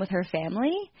vacation with her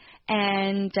family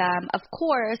and, of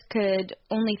course, could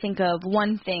only think of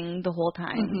one thing the whole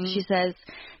time. She says,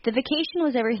 the vacation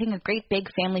was everything a great big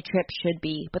family trip should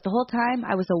be, but the whole time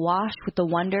I was awash with the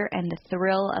wonder and the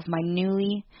thrill of my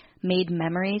newly made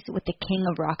memories with the king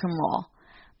of rock and roll,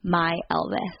 my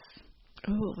Elvis.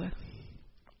 Ooh.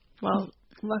 Well,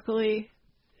 luckily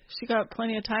she got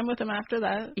plenty of time with him after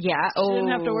that. Yeah. She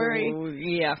didn't have to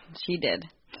worry. Yeah, she did.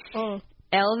 Oh.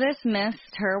 Elvis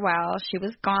missed her while she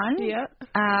was gone. Yeah.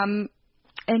 And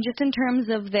just in terms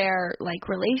of their,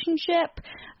 relationship,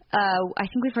 I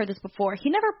think we've heard this before. He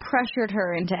never pressured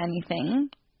her into anything.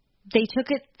 They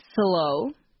took it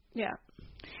slow. Yeah.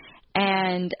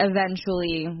 And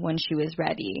eventually, when she was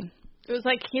ready. It was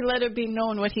like he let it be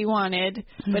known what he wanted,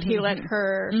 but he let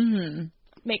her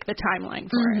make the timeline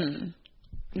for it.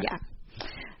 Yeah.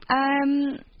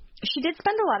 She did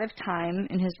spend a lot of time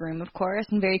in his room, of course,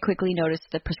 and very quickly noticed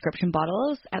the prescription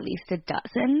bottles, at least a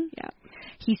dozen. Yeah.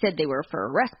 He said they were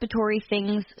for respiratory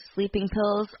things, sleeping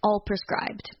pills, all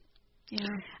prescribed. Yeah.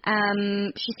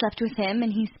 She slept with him,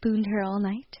 and he spooned her all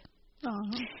night.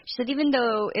 Aww. She said even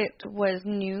though it was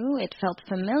new, it felt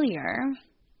familiar,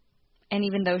 and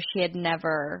even though she had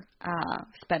never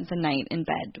spent the night in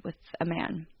bed with a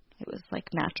man, it was,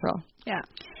 natural. Yeah.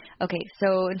 Okay,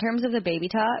 so in terms of the baby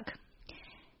talk,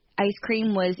 ice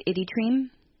cream was itty cream.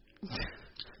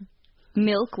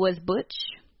 Milk was butch.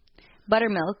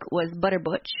 Buttermilk was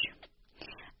butterbutch.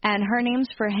 And her names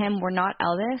for him were not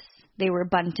Elvis. They were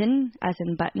Bunton, as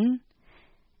in button.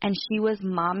 And she was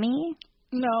Mommy.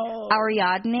 No.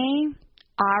 Ariadne,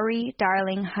 Ari,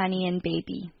 darling, honey, and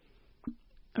baby.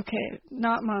 Okay,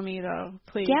 not Mommy, though.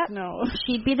 Please, no.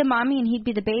 She'd be the mommy and he'd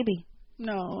be the baby.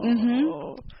 No.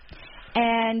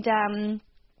 And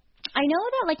I know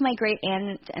that, my great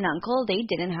aunt and uncle, they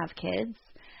didn't have kids.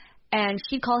 And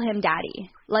she'd call him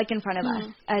daddy, in front of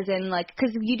us. As in,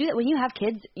 because you do that, when you have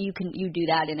kids, you do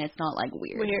that and it's not,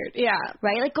 weird. Weird, yeah.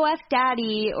 Right? Go ask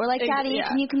daddy, or daddy,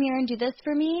 can you come here and do this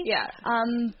for me? Yeah.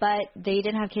 But they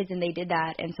didn't have kids and they did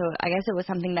that. And so I guess it was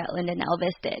something that Linda and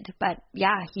Elvis did. But,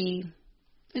 yeah,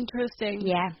 Interesting.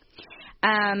 Yeah.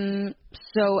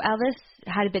 So Elvis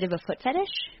had a bit of a foot fetish.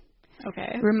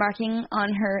 Okay. Remarking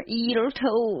on her little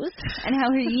toes and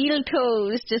how her little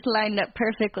toes just lined up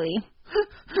perfectly.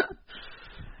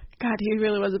 God, he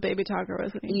really was a baby talker,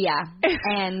 wasn't he? Yeah.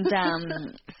 And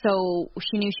so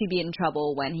she knew she'd be in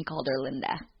trouble when he called her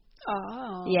Linda.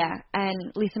 Oh. Yeah.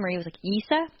 And Lisa Marie was like,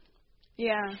 Isa?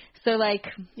 Yeah. So,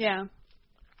 yeah.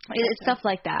 It's stuff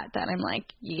like that I'm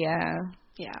like, yeah.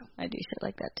 Yeah. I do shit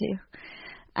like that, too.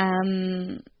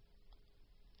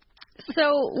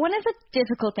 So one of the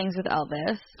difficult things with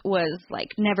Elvis was,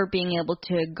 never being able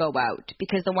to go out.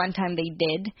 Because the one time they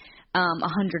did,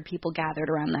 100 people gathered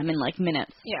around them in,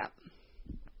 minutes. Yeah.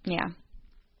 Yeah.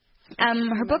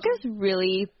 Her book is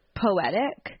really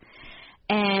poetic.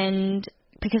 And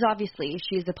because obviously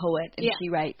she's a poet and she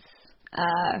writes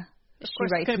It's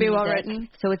going to be well written.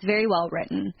 So it's very well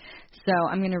written. So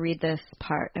I'm going to read this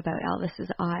part about Elvis's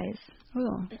eyes.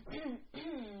 Ooh.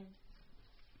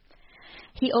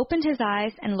 He opened his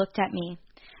eyes and looked at me.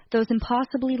 Those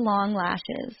impossibly long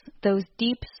lashes, those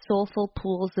deep, soulful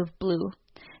pools of blue.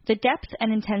 The depth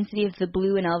and intensity of the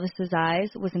blue in Elvis's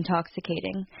eyes was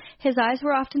intoxicating. His eyes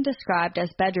were often described as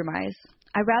bedroom eyes.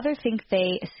 I rather think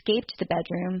they escaped the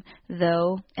bedroom,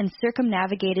 though, and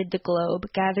circumnavigated the globe,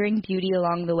 gathering beauty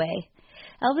along the way.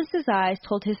 Elvis's eyes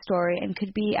told his story and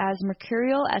could be as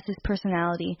mercurial as his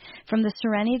personality, from the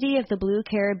serenity of the blue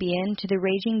Caribbean to the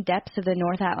raging depths of the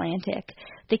North Atlantic.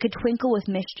 They could twinkle with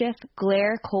mischief,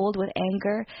 glare cold with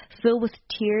anger, fill with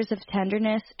tears of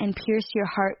tenderness, and pierce your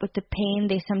heart with the pain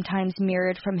they sometimes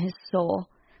mirrored from his soul.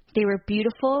 They were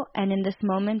beautiful, and in this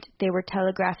moment, they were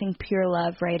telegraphing pure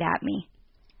love right at me.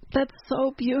 That's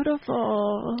so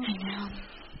beautiful. I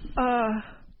know.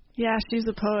 Yeah, she's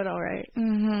a poet, all right.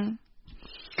 Mm-hmm.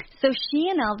 So she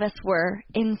and Elvis were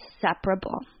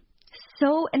inseparable.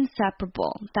 So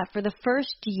inseparable that for the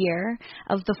first year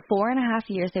of the 4.5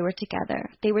 years they were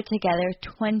together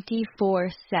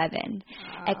 24/7,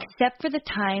 except for the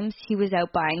times he was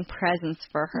out buying presents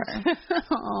for her.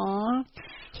 Aww.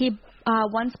 He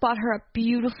once bought her a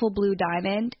beautiful blue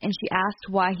diamond, and she asked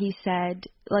why. She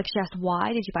asked,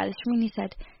 why did you buy this for me? And he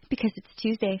said, because it's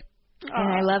Tuesday,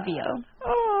 and I love you.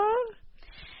 Aww.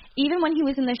 Even when he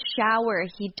was in the shower,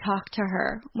 he'd talk to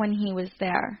her when he was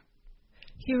there.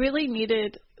 He really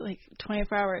needed,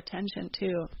 24-hour attention,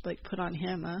 too, put on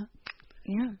him, huh?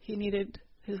 Yeah. He needed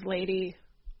his lady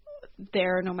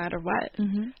there no matter what.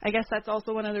 Mm-hmm. I guess that's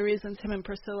also one of the reasons him and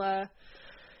Priscilla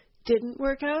didn't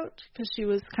work out, because she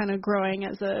was kind of growing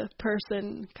as a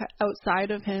person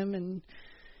outside of him, and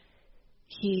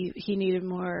he needed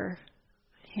more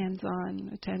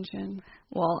hands-on attention.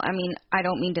 Well, I mean, I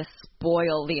don't mean to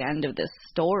spoil the end of this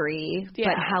story,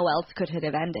 but how else could it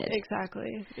have ended?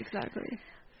 Exactly.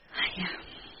 Yeah.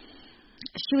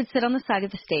 She would sit on the side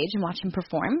of the stage and watch him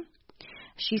perform.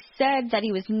 She said that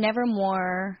he was never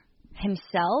more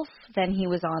himself than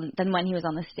when he was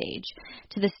on the stage.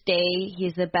 To this day,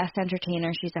 he's the best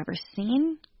entertainer she's ever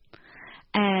seen.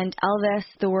 And Elvis,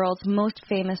 the world's most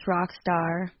famous rock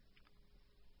star,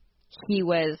 he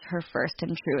was her first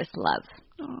and truest love.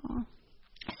 Aww.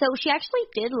 So she actually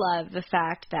did love the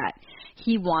fact that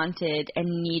he wanted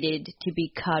and needed to be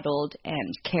cuddled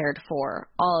and cared for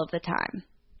all of the time.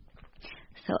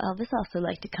 So Elvis also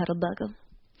liked to cuddle Buggle.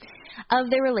 Of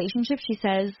their relationship, she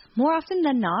says, more often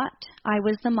than not, I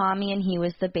was the mommy and he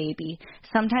was the baby.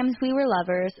 Sometimes we were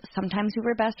lovers, sometimes we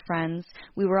were best friends.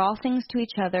 We were all things to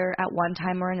each other at one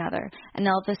time or another. And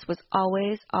Elvis was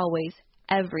always, always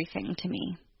everything to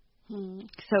me.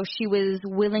 So she was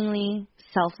willingly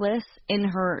selfless in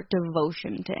her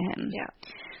devotion to him. Yeah.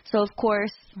 So, of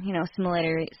course,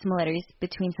 similarities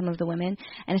between some of the women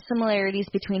and similarities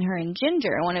between her and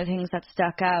Ginger. One of the things that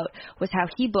stuck out was how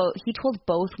he told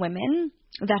both women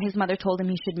that his mother told him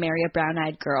he should marry a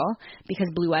brown-eyed girl because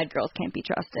blue-eyed girls can't be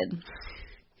trusted.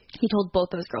 He told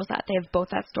both those girls that. They have both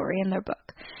that story in their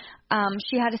book.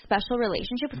 She had a special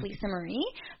relationship with Lisa Marie.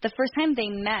 The first time they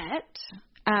met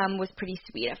was pretty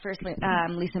sweet. At first,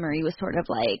 Lisa Marie was sort of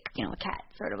like, a cat,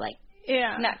 sort of like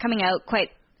not coming out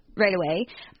quite right away.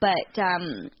 But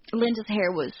Linda's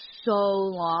hair was so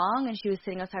long, and she was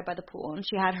sitting outside by the pool, and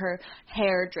she had her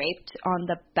hair draped on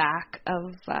the back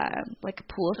of a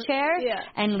pool chair. Yeah.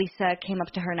 And Lisa came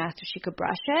up to her and asked if she could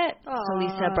brush it. Aww. So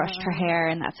Lisa brushed her hair,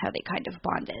 and that's how they kind of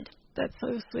bonded. That's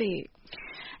so sweet.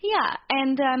 Yeah,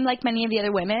 and like many of the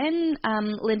other women,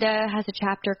 Linda has a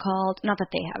chapter called, not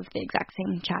that they have the exact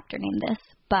same chapter named this,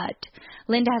 but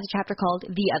Linda has a chapter called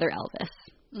The Other Elvis.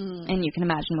 And you can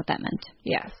imagine what that meant.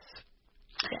 Yes.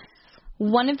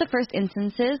 One of the first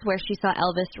instances where she saw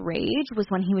Elvis rage was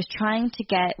when she was trying to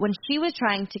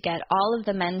get all of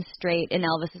the men straight in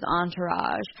Elvis's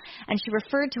entourage, and she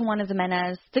referred to one of the men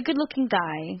as the good-looking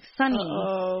guy, Sonny.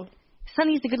 Uh-oh.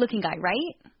 Sonny's the good-looking guy,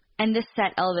 right? And this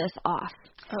set Elvis off.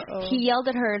 Uh-oh. He yelled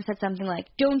at her and said something like,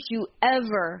 "Don't you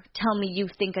ever tell me you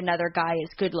think another guy is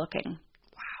good-looking."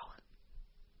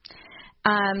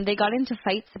 Wow. They got into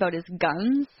fights about his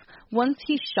guns. Once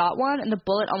he shot one and the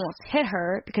bullet almost hit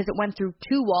her because it went through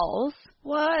 2 walls.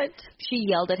 What? She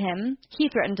yelled at him. He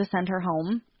threatened to send her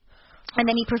home. And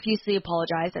then he profusely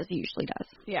apologized, as he usually does.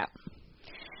 Yeah.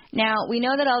 Now, we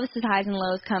know that Elvis's highs and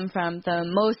lows come from the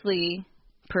mostly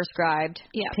prescribed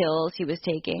pills he was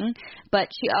taking. But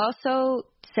she also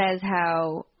says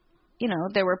how,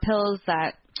 there were pills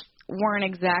that weren't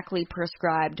exactly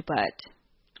prescribed, but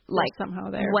like somehow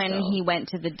there. When he went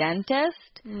to the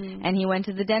dentist, and he went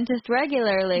to the dentist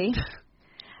regularly,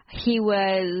 he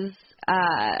was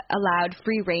allowed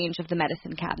free range of the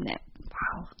medicine cabinet.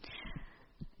 Wow.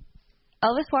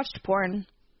 Elvis watched porn.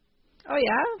 Oh,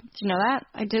 yeah? Did you know that?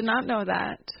 I did not know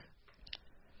that.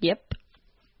 Yep.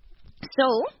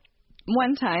 So,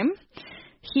 one time,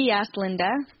 he asked Linda,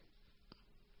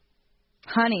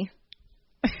 "Honey,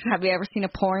 have you ever seen a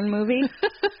porn movie?"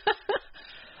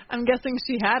 I'm guessing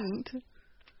she hadn't.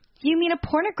 "You mean a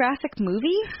pornographic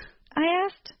movie?" I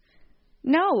asked.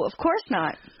 "No, of course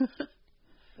not."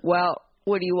 Well,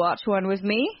 Would you watch one with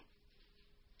me?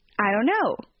 I don't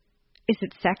know. Is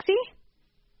it sexy?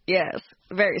 Yes,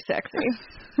 very sexy.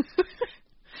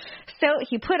 So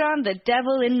he put on The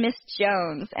Devil in Miss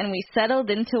Jones, and we settled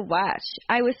in to watch.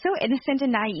 I was so innocent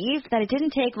and naive that it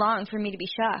didn't take long for me to be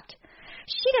shocked.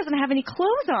 She doesn't have any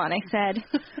clothes on, I said.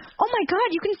 Oh, my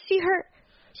God, you can see her.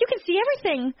 You can see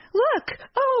everything. Look.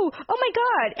 Oh my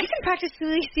God. You can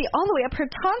practically see all the way up her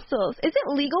tonsils. Is it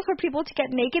legal for people to get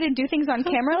naked and do things on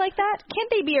camera like that? Can't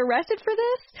they be arrested for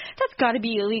this? That's got to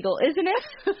be illegal, isn't it?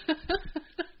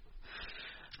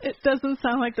 It doesn't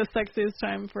sound like the sexiest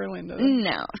time for Linda.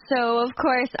 No. So, of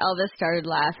course, Elvis started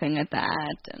laughing at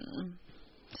that, and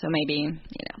so maybe,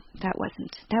 that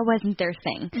wasn't their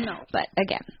thing. No. But,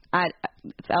 again,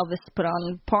 if Elvis put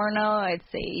on porno, I'd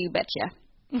say you betcha.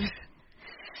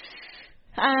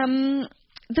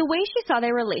 The way she saw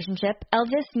their relationship,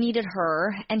 Elvis needed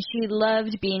her, and she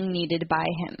loved being needed by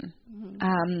him.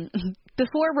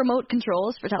 Before remote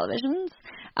controls for televisions,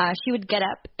 she would get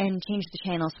up and change the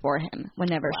channels for him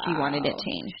whenever she wanted it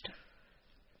changed.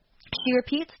 She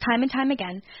repeats time and time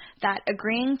again that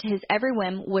agreeing to his every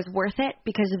whim was worth it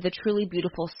because of the truly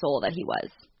beautiful soul that he was.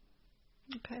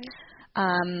 Okay.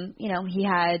 He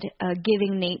had a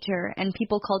giving nature, and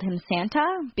people called him Santa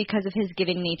because of his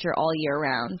giving nature all year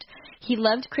round. He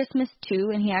loved Christmas, too,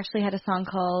 and he actually had a song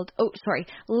called,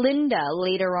 Linda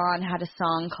later on had a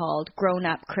song called Grown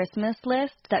Up Christmas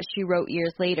List that she wrote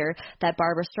years later that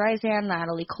Barbara Streisand,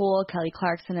 Natalie Cole, Kelly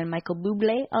Clarkson, and Michael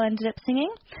Bublé all ended up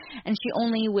singing. And she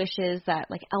only wishes that,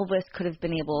 Elvis could have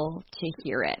been able to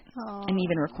hear it and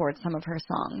even record some of her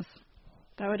songs.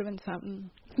 That would have been something.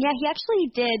 Yeah, he actually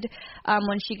did,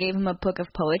 when she gave him a book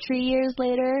of poetry years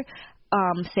later,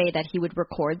 say that he would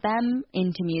record them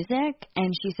into music,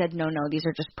 and she said, no, these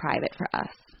are just private for us.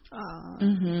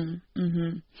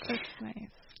 That's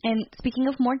nice. And speaking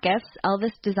of more gifts,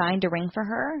 Elvis designed a ring for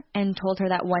her and told her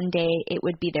that one day it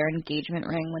would be their engagement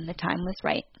ring when the time was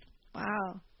right.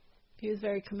 Wow. He was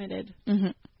very committed.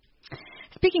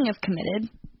 Speaking of committed,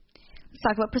 let's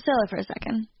talk about Priscilla for a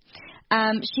second.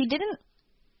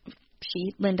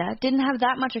 Linda, didn't have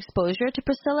that much exposure to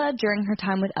Priscilla during her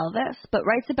time with Elvis, but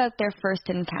writes about their first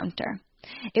encounter.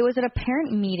 It was at a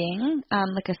parent meeting,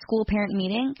 like a school parent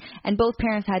meeting, and both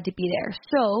parents had to be there.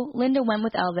 So Linda went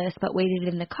with Elvis, but waited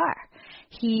in the car.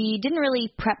 He didn't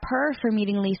really prep her for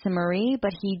meeting Lisa Marie,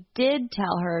 but he did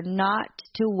tell her not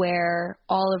to wear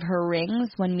all of her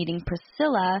rings when meeting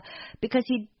Priscilla because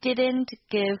he didn't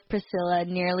give Priscilla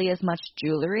nearly as much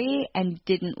jewelry and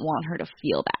didn't want her to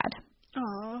feel bad.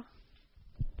 Aw.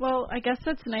 Well, I guess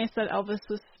that's nice that Elvis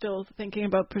was still thinking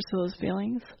about Priscilla's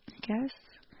feelings. I guess.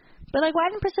 But, why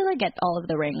didn't Priscilla get all of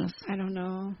the rings? I don't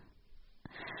know.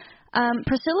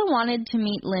 Priscilla wanted to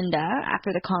meet Linda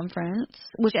after the conference,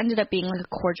 which ended up being a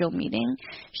cordial meeting.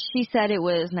 She said it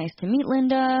was nice to meet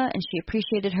Linda, and she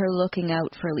appreciated her looking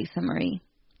out for Lisa Marie.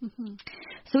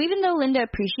 So even though Linda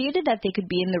appreciated that they could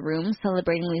be in the room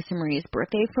celebrating Lisa Marie's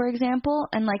birthday, for example,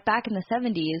 and, back in the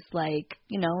 70s,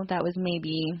 that was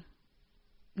maybe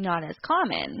not as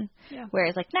common. Yeah.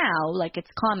 Whereas, now,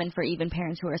 it's common for even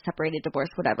parents who are separated,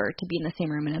 divorced, whatever, to be in the same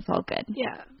room, and it's all good.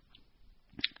 Yeah.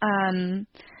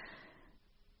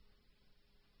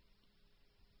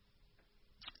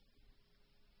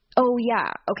 Oh,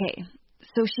 yeah. Okay.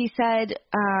 So she said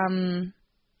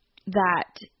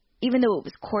that even though it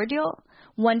was cordial,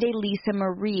 one day Lisa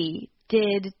Marie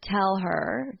did tell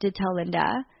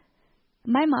Linda,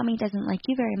 my mommy doesn't like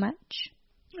you very much.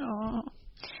 Oh.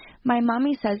 My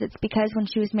mommy says it's because when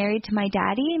she was married to my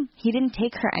daddy, he didn't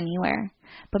take her anywhere.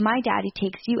 But my daddy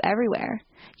takes you everywhere.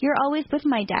 You're always with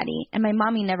my daddy, and my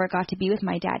mommy never got to be with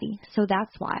my daddy, so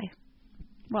that's why.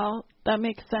 Well, that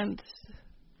makes sense.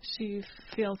 She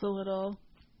feels a little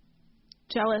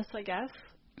jealous, I guess.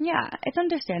 Yeah, it's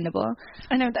understandable.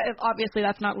 I know that obviously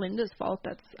that's not Linda's fault.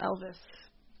 That's Elvis,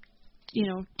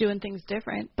 doing things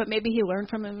different. But maybe he learned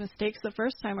from his mistakes the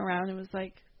first time around and was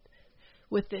like,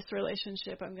 with this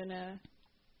relationship, I'm going to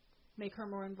make her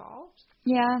more involved.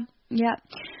 Yeah.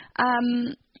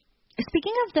 Speaking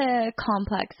of the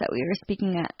complex that we were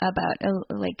speaking about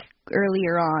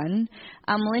earlier on,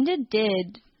 Linda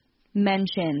did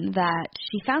mention that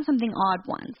she found something odd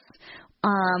once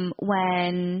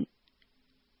when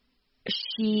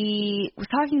she was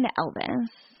talking to Elvis,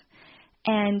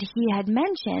 and he had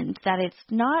mentioned that it's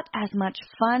not as much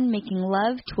fun making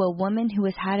love to a woman who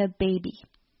has had a baby.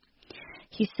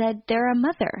 He said they're a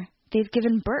mother. They've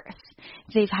given birth.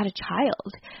 They've had a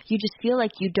child. You just feel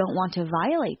like you don't want to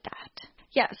violate that.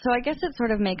 Yeah, so I guess it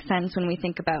sort of makes sense when we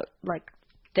think about,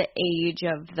 the age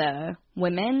of the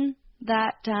women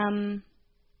that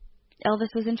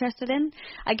Elvis was interested in.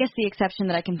 I guess the exception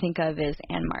that I can think of is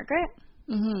Anne Margaret.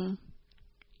 Mhm.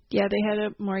 Yeah, they had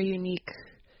a more unique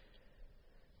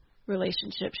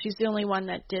relationship. She's the only one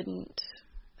that didn't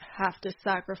have to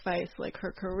sacrifice like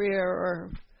her career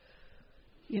or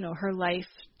her life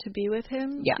to be with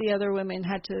him. Yeah. The other women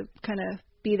had to kind of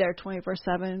be there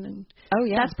 24/7, and Oh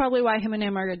yeah. that's probably why him and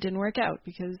Anne Margaret didn't work out,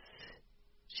 because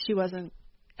she wasn't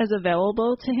as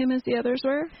available to him as the others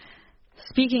were.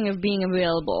 Speaking of being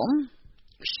available,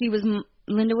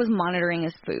 Linda was monitoring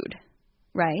his food,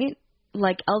 right?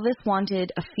 Like Elvis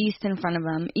wanted a feast in front of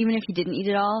him, even if he didn't eat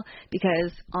it all,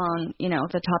 because on,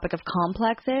 the topic of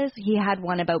complexes, he had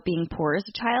one about being poor as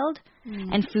a child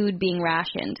and food being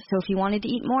rationed. So if he wanted to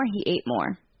eat more, he ate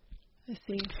more. I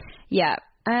see. Yeah.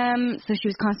 So she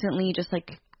was constantly just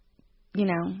like,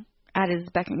 at his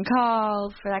beck and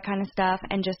call for that kind of stuff,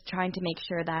 and just trying to make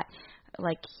sure that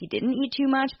like he didn't eat too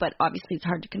much, but obviously it's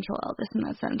hard to control Elvis in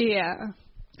that sense. Yeah.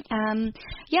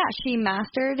 She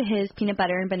mastered his peanut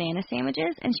butter and banana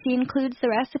sandwiches, and she includes the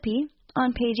recipe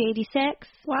on page 86.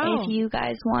 Wow. If you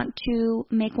guys want to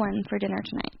make one for dinner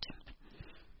tonight.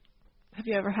 Have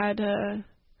you ever had a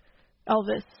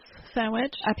Elvis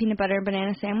sandwich? A peanut butter and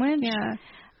banana sandwich? Yeah.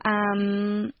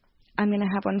 I'm going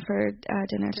to have one for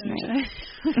dinner tonight.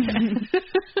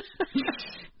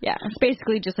 Yeah, it's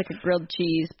basically just like a grilled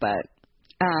cheese, but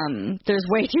there's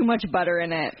way too much butter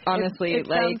in it, honestly. It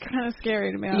sounds kind of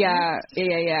scary to me. Yeah.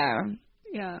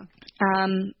 Yeah.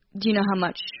 Do you know how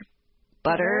much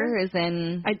butter is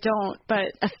in? I don't,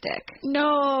 but a stick.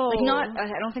 No. Like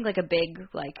I don't think like a big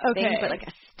thing, but like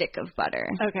a stick of butter.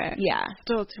 Okay. Yeah.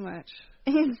 Still too much.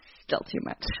 Still too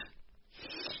much.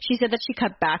 She said that she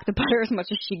cut back the butter as much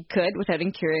as she could without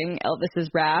incurring Elvis's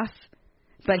wrath,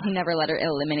 but he never let her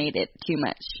eliminate it too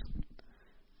much.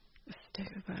 A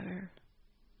stick of butter.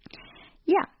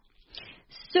 Yeah.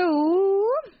 So,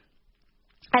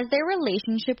 as their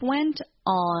relationship went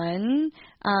on,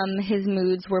 his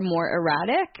moods were more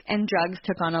erratic and drugs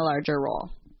took on a larger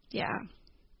role. Yeah.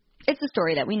 It's a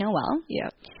story that we know well.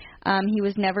 Yep. He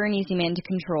was never an easy man to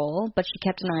control, but she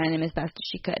kept an eye on him as best as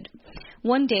she could.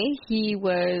 One day, he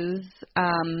was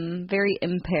very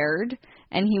impaired,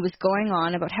 and he was going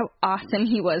on about how awesome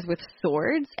he was with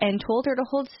swords, and told her to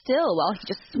hold still while he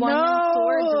just swung them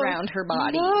swords around her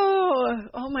body. No!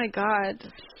 Oh, my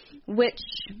God. Which,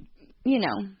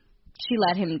 she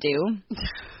let him do,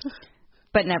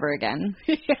 but never again.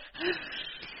 Yeah.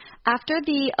 After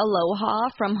the Aloha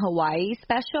from Hawaii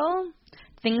special,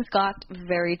 things got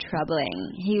very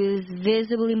troubling. He was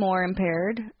visibly more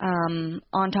impaired,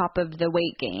 on top of the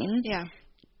weight gain. Yeah.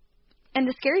 And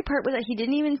the scary part was that he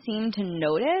didn't even seem to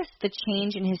notice the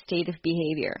change in his state of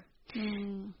behavior.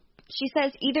 She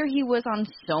says either he was on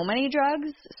so many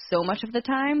drugs so much of the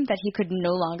time that he could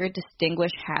no longer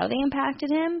distinguish how they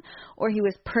impacted him, or he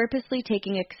was purposely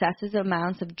taking excessive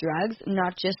amounts of drugs,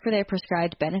 not just for their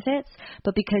prescribed benefits,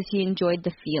 but because he enjoyed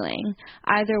the feeling.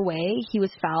 Either way, he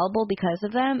was fallible because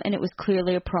of them, and it was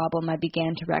clearly a problem I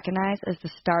began to recognize as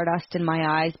the stardust in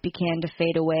my eyes began to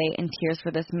fade away and tears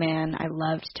for this man I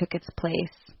loved took its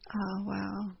place. Oh,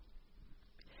 wow.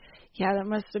 Yeah, that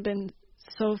must have been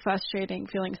so frustrating,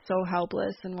 feeling so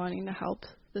helpless and wanting to help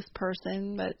this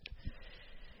person, but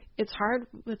it's hard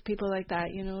with people like that,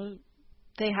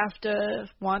 they have to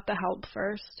want the help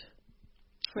first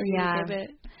before you give it.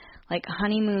 Like,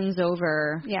 honeymoon's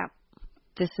over. Yeah.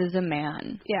 This is a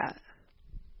man. Yeah.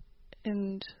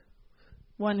 And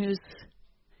one who's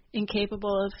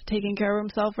incapable of taking care of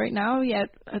himself right now, yet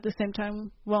at the same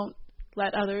time won't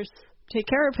let others take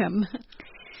care of him.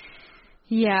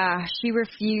 Yeah, she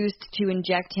refused to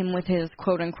inject him with his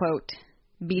quote-unquote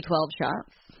B12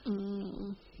 shots.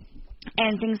 And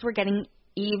things were getting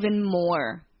even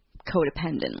more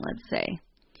codependent, let's say.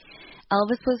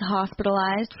 Elvis was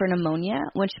hospitalized for pneumonia,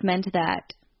 which meant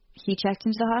that he checked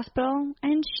into the hospital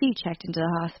and she checked into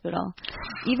the hospital.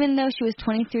 Even though she was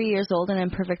 23 years old and in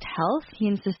perfect health, he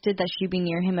insisted that she be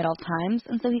near him at all times,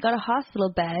 and so he got a hospital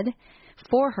bed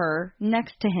for her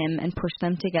next to him and pushed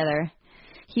them together.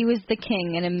 He was the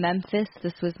king, and in Memphis,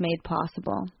 this was made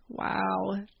possible.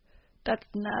 Wow. That's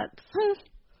nuts.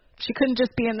 She couldn't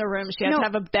just be in the room. She had to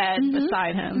have a bed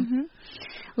beside him.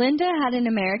 Linda had an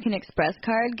American Express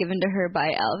card given to her by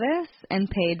Elvis and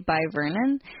paid by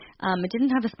Vernon. It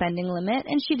didn't have a spending limit,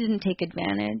 and she didn't take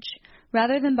advantage.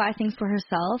 Rather than buy things for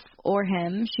herself or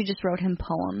him, she just wrote him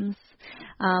poems.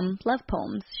 Love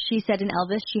poems. She said in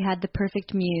Elvis she had the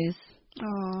perfect muse.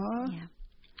 Aww. Yeah.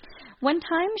 One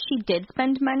time she did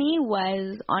spend money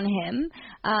was on him.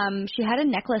 She had a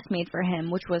necklace made for him,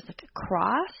 which was like a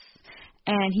cross,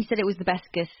 And he said it was the best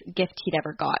gift he'd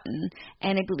ever gotten.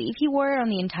 And I believe he wore it on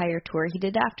the entire tour he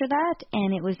did after that.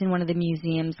 And it was in one of the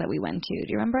museums that we went to. Do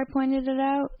you remember I pointed it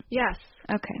out? Yes.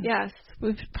 Okay. Yes.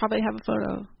 We probably have a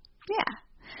photo.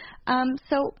 Yeah.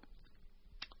 So,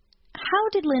 how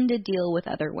did Linda deal with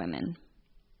other women?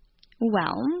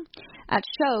 Well, at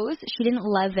shows, she didn't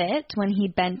love it when he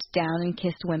bent down and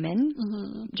kissed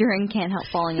women during Can't Help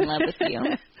Falling in Love with You.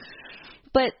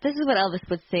 But this is what Elvis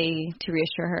would say to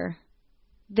reassure her.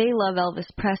 They love Elvis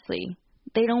Presley.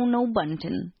 They don't know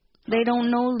Bunton. They don't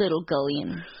know Little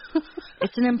Gullion.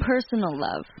 It's an impersonal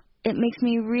love. It makes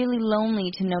me really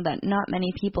lonely to know that not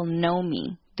many people know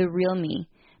me, the real me.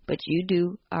 But you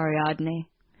do, Ariadne.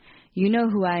 You know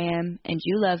who I am, and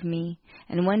you love me,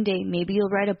 and one day maybe you'll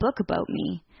write a book about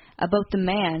me, about the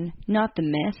man, not the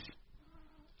myth.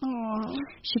 Aww.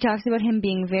 She talks about him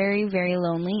being very, very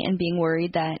lonely and being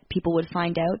worried that people would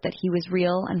find out that he was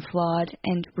real and flawed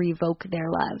and revoke their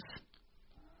love.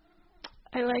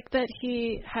 I like that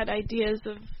he had ideas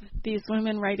of these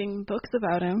women writing books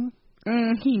about him.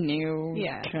 He knew.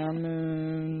 Yeah. Come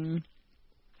on.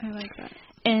 I like that.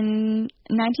 In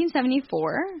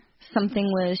 1974, something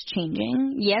was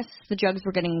changing. Yes, the drugs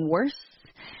were getting worse.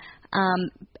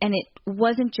 And it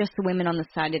wasn't just the women on the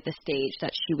side of the stage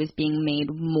that she was being made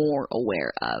more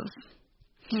aware of.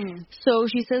 So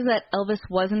she says that Elvis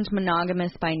wasn't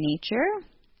monogamous by nature.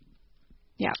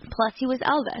 Yeah. Plus, he was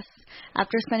Elvis.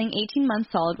 After spending 18 months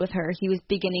solid with her, he was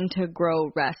beginning to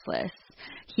grow restless.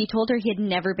 He told her he had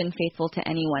never been faithful to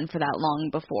anyone for that long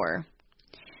before.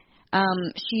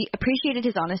 She appreciated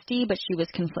his honesty, but she was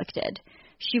conflicted.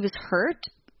 She was hurt,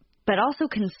 but also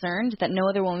concerned that no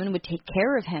other woman would take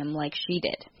care of him like she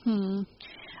did.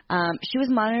 She was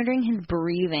monitoring his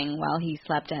breathing while he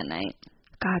slept at night.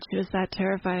 God, she was that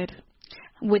terrified.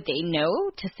 Would they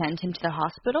know to send him to the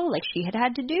hospital like she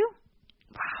had to do?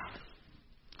 Wow.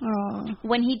 Oh.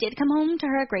 When he did come home to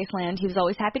her at Graceland, he was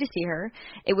always happy to see her.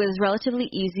 It was relatively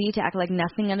easy to act like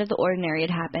nothing out of the ordinary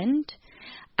had happened.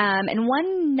 And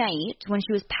one night, when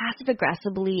she was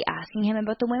passive-aggressively asking him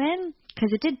about the women,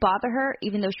 because it did bother her,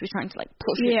 even though she was trying to,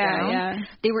 push it down.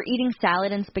 They were eating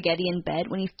salad and spaghetti in bed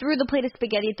when he threw the plate of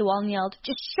spaghetti at the wall and yelled,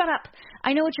 "Just shut up!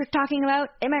 I know what you're talking about.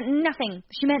 It meant nothing.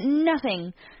 She meant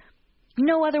nothing.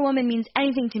 No other woman means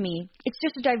anything to me. It's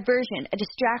just a diversion, a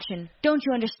distraction. Don't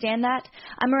you understand that?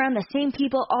 I'm around the same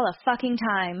people all the fucking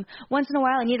time. Once in a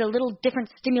while, I need a little different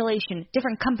stimulation,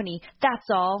 different company. That's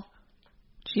all."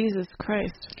 Jesus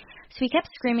Christ. So he kept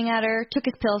screaming at her, took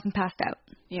his pills, and passed out.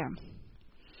 Yeah.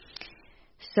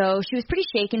 So she was pretty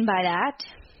shaken by that.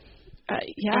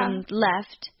 Yeah. And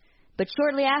left. But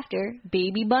shortly after,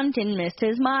 baby Bunton missed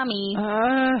his mommy.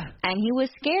 And he was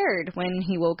scared when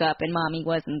he woke up and mommy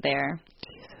wasn't there.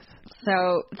 Jesus.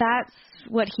 So that's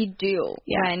what he'd do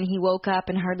when he woke up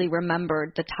and hardly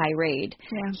remembered the tirade.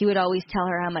 Yeah. He would always tell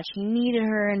her how much he needed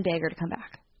her and beg her to come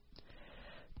back.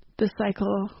 The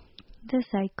cycle. The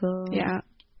cycle. Yeah.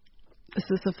 This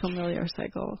is a familiar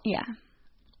cycle. Yeah.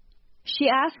 She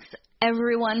asks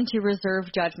everyone to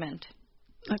reserve judgment.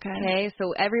 Okay,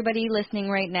 so everybody listening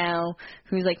right now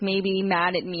who's maybe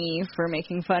mad at me for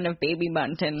making fun of baby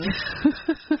Bunton,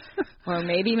 or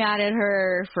maybe mad at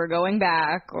her for going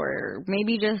back, or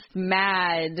maybe just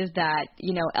mad that,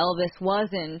 Elvis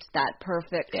wasn't that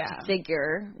perfect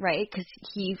figure, right? Because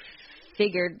he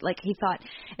figured, he thought,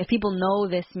 if people know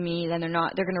this me, then they're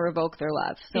going to revoke their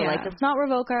love. So, let's not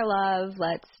revoke our love.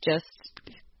 Let's just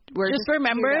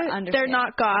remember, they're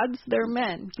not gods, they're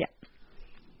men. Yeah.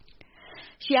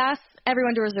 She asks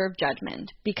everyone to reserve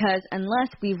judgment because unless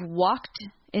we've walked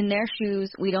in their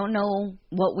shoes, we don't know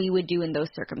what we would do in those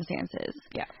circumstances.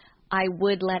 Yeah. I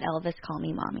would let Elvis call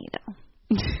me mommy,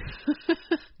 though.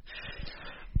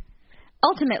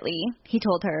 Ultimately, he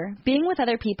told her, being with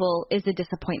other people is a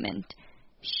disappointment.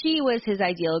 She was his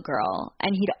ideal girl,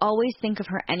 and he'd always think of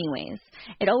her anyways.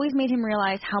 It always made him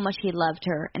realize how much he loved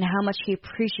her and how much he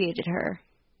appreciated her.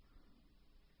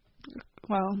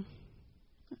 Well,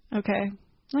 okay.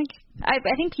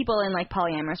 I think people in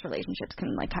polyamorous relationships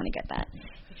can kind of get that.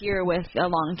 If you're with a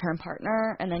long-term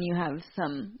partner and then you have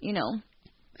some,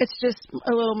 it's just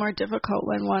a little more difficult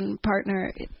when one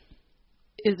partner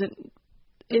is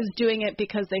doing it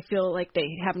because they feel like they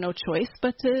have no choice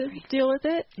but to deal with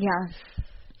it. Yeah.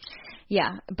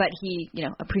 Yeah, but he,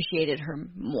 appreciated her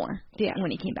more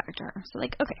when he came back to her. So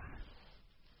okay.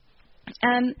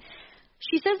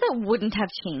 She says that wouldn't have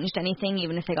changed anything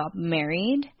even if they got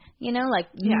married.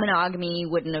 Monogamy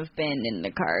wouldn't have been in the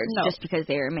cards just because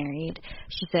they were married.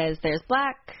 She says there's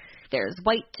black, there's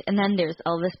white, and then there's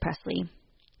Elvis Presley.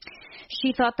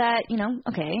 She thought that,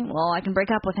 okay, well, I can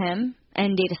break up with him,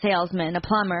 and date a salesman, a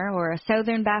plumber, or a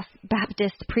Southern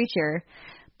Baptist preacher,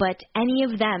 but any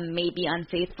of them may be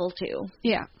unfaithful too.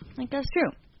 Yeah. Like, that's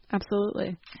true.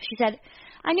 Absolutely. She said,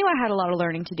 I knew I had a lot of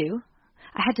learning to do.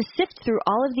 I had to sift through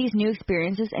all of these new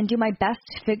experiences and do my best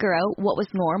to figure out what was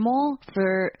normal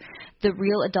for the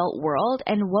real adult world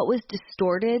and what was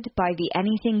distorted by the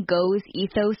anything goes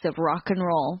ethos of rock and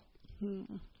roll.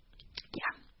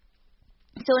 Yeah.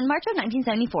 So in March of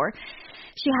 1974,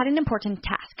 she had an important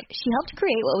task. She helped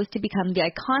create what was to become the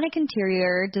iconic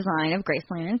interior design of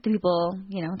Graceland, the people,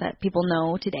 that people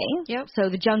know today. Yep. So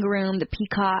the Jungle Room, the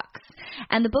peacocks,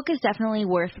 and the book is definitely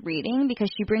worth reading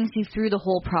because she brings you through the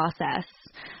whole process.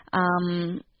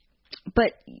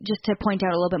 But just to point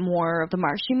out a little bit more of the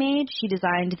mark she made, she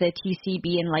designed the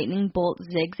TCB and lightning bolt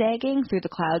zigzagging through the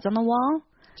clouds on the wall.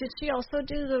 Did she also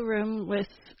do the room with,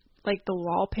 like, the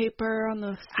wallpaper on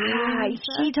the ceiling?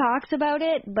 She talks about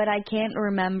it, but I can't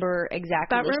remember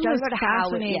exactly. That room was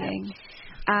fascinating.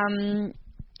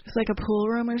 It's like a pool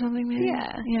room or something, maybe?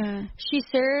 Yeah. She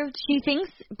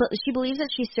believes that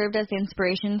she served as the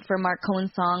inspiration for Mark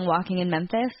Cohen's song Walking in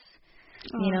Memphis.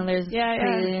 There's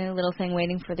a little thing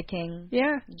waiting for the king.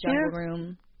 Yeah. Jungle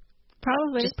Room.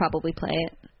 Probably. Just probably play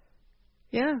it.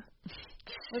 Yeah.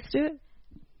 Let's do it.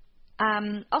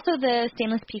 Also, the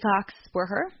stainless peacocks were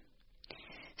her.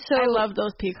 So I love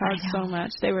those peacocks so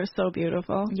much. They were so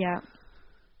beautiful. Yeah.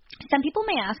 Some people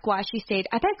may ask why she stayed.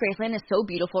 I bet Graceland is so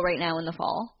beautiful right now in the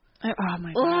fall. Oh,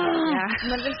 my God. Yeah.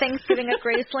 Imagine Thanksgiving at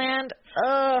Graceland.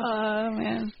 Oh,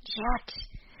 man. Shit.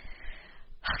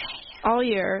 Okay. All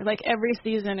year, like every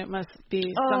season, it must be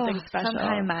something special. Some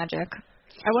kind of magic.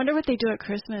 I wonder what they do at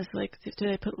Christmas. Like, do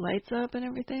they put lights up and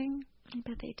everything? I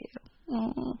bet they do.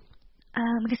 Oh.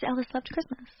 Because Elvis loved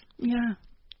Christmas. Yeah.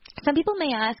 Some people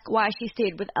may ask why she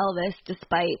stayed with Elvis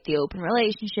despite the open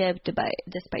relationship,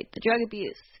 despite the drug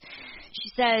abuse. She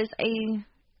says, I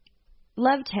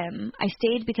loved him. I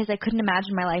stayed because I couldn't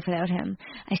imagine my life without him.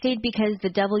 I stayed because the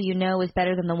devil you know is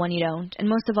better than the one you don't. And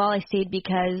most of all, I stayed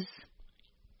because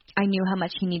I knew how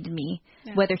much he needed me,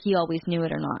 whether he always knew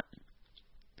it or not.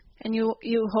 And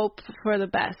you hope for the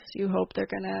best. You hope they're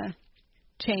going to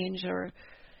change or,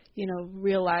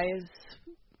 realize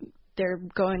they're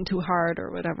going too hard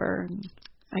or whatever.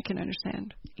 I can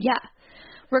understand. Yeah.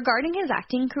 Regarding his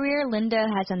acting career, Linda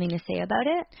has something to say about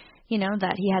it.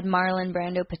 That he had Marlon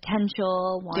Brando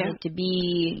potential, wanted to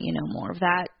be, more of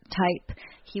that type.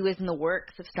 He was in the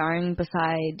works of starring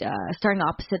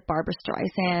opposite Barbra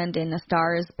Streisand in A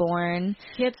Star Is Born.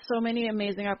 He had so many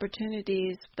amazing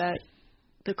opportunities that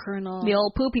the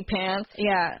old Poopy Pants,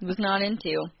 was not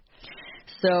into.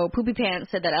 So Poopy Pants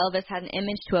said that Elvis had an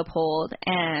image to uphold,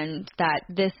 and that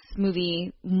this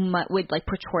movie would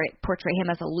portray him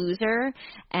as a loser,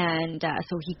 and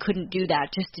so he couldn't do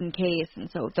that just in case. And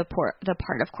so the part,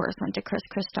 of course, went to Chris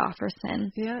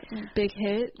Christopherson. Yeah, big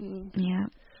hit.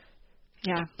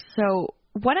 Yeah. So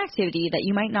one activity that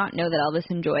you might not know that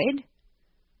Elvis enjoyed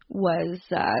was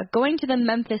going to the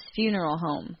Memphis Funeral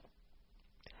Home.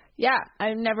 Yeah,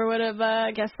 I never would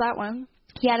have guessed that one.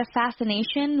 He had a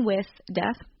fascination with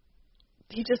death.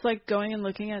 He just liked going and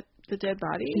looking at the dead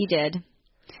body? He did.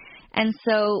 And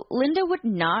so Linda would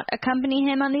not accompany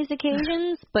him on these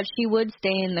occasions, but she would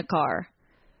stay in the car.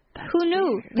 Who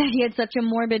knew that he had such a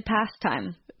morbid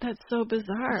pastime? That's so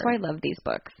bizarre. That's why I love these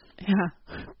books. Yeah.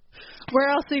 Where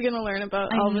else are you going to learn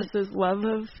about Elvis's love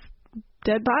of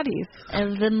dead bodies?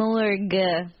 Of the morgue.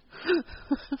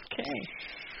 Okay.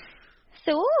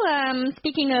 So,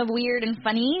 speaking of weird and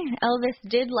funny, Elvis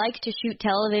did like to shoot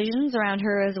televisions around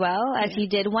her as well, as he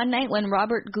did one night when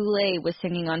Robert Goulet was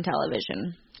singing on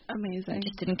television. Amazing.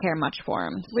 Just didn't care much for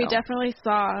him. So. We definitely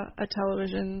saw a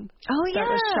television that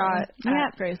was shot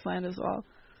at Graceland as well.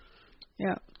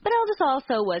 Yeah. But Elvis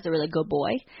also was a really good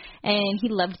boy, and he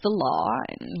loved the law,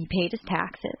 and he paid his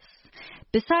taxes.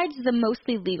 Besides the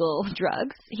mostly legal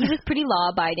drugs, he was pretty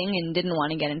law-abiding and didn't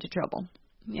want to get into trouble.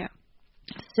 Yeah.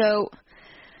 So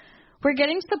we're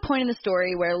getting to the point in the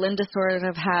story where Linda sort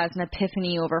of has an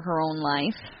epiphany over her own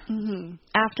life. Mm-hmm.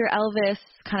 After Elvis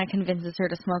kind of convinces her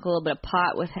to smoke a little bit of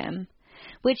pot with him,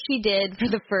 which she did for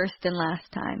the first and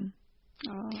last time.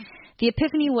 Oh. The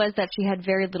epiphany was that she had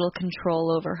very little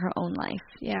control over her own life.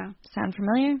 Yeah. Sound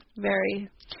familiar? Very.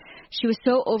 She was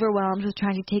so overwhelmed with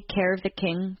trying to take care of the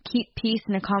king, keep peace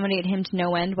and accommodate him to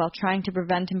no end while trying to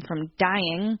prevent him from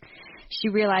dying. She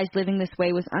realized living this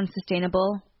way was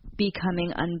unsustainable,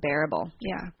 becoming unbearable.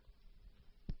 Yeah.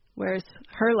 Where's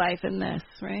her life in this,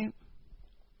 right?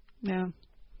 Yeah.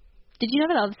 Did you know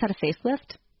that Elvis had a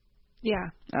facelift? Yeah.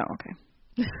 Oh, okay.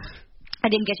 I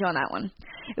didn't get you on that one.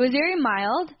 It was very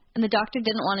mild, and the doctor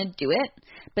didn't want to do it.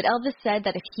 But Elvis said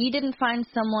that if he didn't find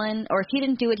someone, or if he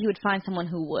didn't do it, he would find someone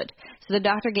who would. So the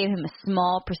doctor gave him a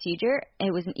small procedure.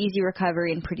 It was an easy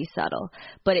recovery and pretty subtle.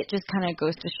 But it just kind of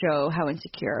goes to show how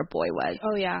insecure a boy was.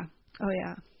 Oh, yeah. Oh,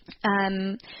 yeah.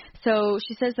 So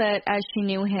she says that as she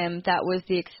knew him, that was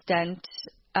the extent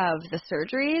of the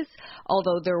surgeries,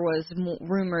 although there was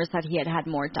rumors that he had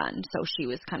more done. So she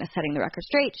was kind of setting the record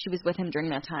straight. She was with him during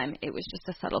that time. It was just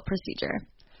a subtle procedure.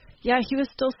 Yeah, he was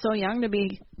still so young to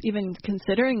be even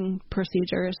considering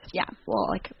procedures. Yeah, well,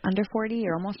 like under 40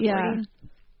 or almost 40. Yeah.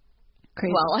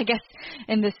 Crazy. Well, I guess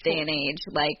in this day and age,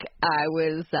 like I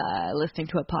was listening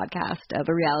to a podcast of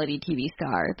a reality TV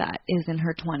star that is in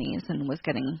her 20s and was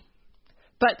getting...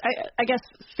 But I guess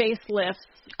facelifts.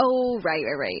 Oh, right.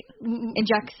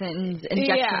 Injections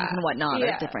yeah. and whatnot yeah.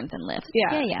 are different than lifts.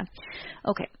 Yeah.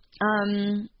 Okay.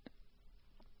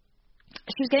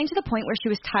 She was getting to the point where she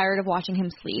was tired of watching him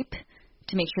sleep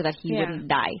to make sure that he wouldn't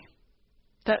die.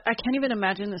 That I can't even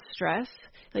imagine the stress.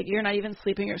 Like, you're not even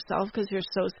sleeping yourself because you're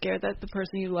so scared that the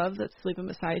person you love that's sleeping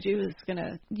beside you is going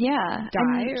to die.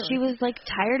 And she was, like,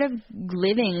 tired of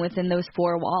living within those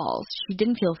four walls. She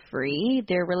didn't feel free.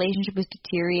 Their relationship was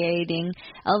deteriorating.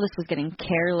 Elvis was getting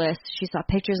careless. She saw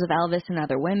pictures of Elvis and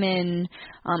other women.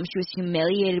 She was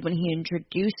humiliated when he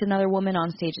introduced another woman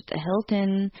on stage at the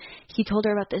Hilton. He told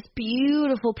her about this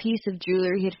beautiful piece of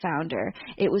jewelry he had found her.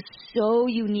 It was so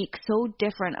unique, so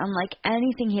different, unlike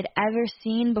anything he had ever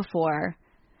seen before.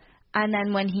 And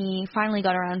then when he finally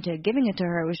got around to giving it to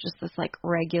her, it was just this, like,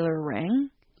 regular ring.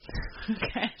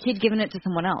 Okay. He'd given it to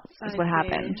someone else, is what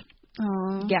happened.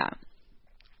 Oh. Yeah.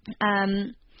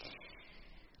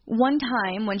 One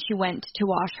time when she went to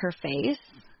wash her face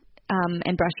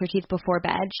and brush her teeth before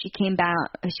bed, she came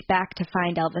back to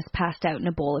find Elvis passed out in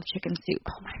a bowl of chicken soup.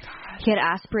 Oh, my God. He had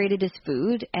aspirated his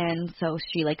food, and so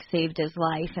she, like, saved his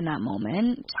life in that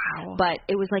moment. Wow. But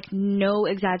it was, like, no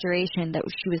exaggeration that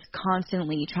she was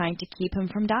constantly trying to keep him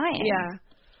from dying. Yeah.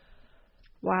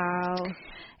 Wow.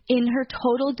 In her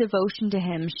total devotion to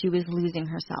him, she was losing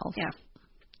herself. Yeah.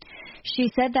 She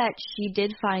said that she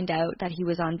did find out that he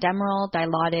was on Demerol,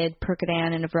 Dilaudid,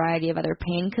 Percodan, and a variety of other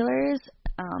painkillers,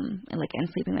 and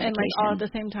sleeping medication. And, like, all at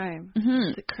the same time.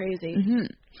 Mm-hmm. It's crazy. Mm-hmm.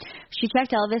 She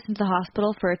checked Elvis into the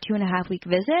hospital for a 2.5-week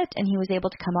visit, and he was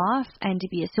able to come off and to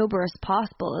be as sober as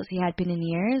possible as he had been in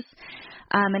years.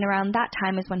 And around that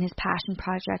time is when his passion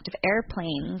project of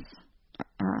airplanes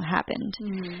happened.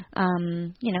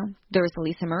 Mm-hmm. There was the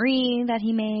Lisa Marie that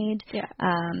he made. Yeah.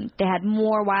 They had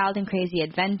more wild and crazy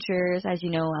adventures. As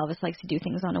you know, Elvis likes to do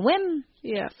things on a whim.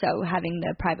 Yeah. So having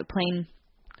the private plane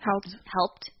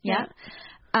helped. Yeah.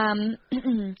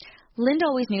 Linda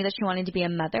always knew that she wanted to be a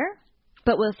mother,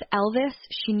 but with Elvis,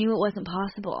 she knew it wasn't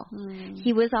possible.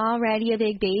 He was already a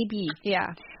big baby. Yeah.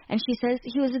 And she says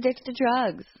he was addicted to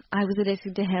drugs. I was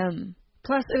addicted to him.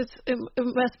 Plus, it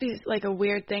must be like a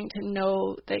weird thing to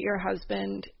know that your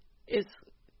husband is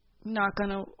not going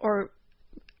to, or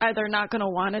either not going to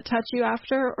want to touch you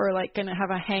after, or like going to have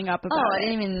a hang up about it. I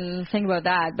didn't even think about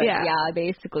that, but yeah,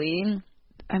 basically.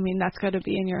 I mean, that's got to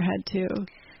be in your head too.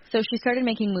 So she started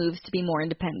making moves to be more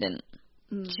independent.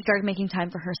 She started making time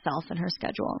for herself and her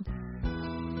schedule.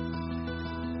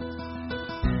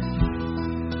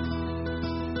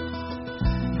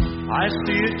 I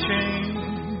see a change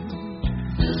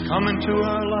is coming to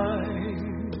our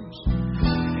lives.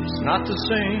 It's not the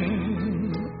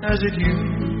same as it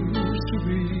used to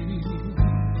be.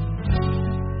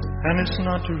 And it's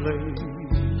not too late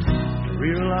to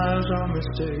realize our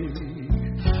mistake.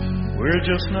 We're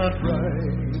just not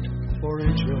right for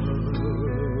each other.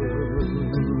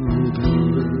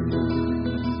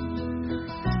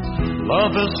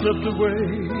 Love has slipped away,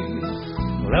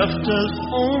 left us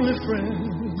only friends.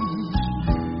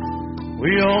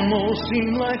 We almost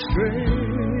seem like strangers.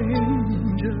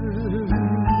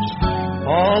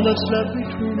 All that's left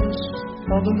between us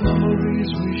are the memories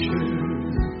we share,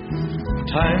 the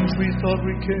times we thought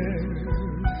we cared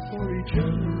for each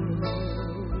other.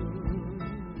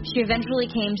 She eventually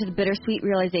came to the bittersweet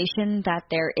realization that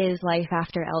there is life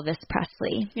after Elvis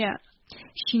Presley. Yeah.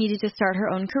 She needed to start her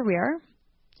own career.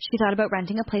 She thought about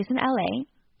renting a place in L.A.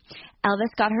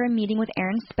 Elvis got her a meeting with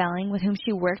Aaron Spelling, with whom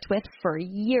she worked with for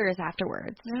years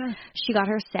afterwards. Yeah. She got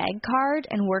her SAG card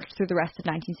and worked through the rest of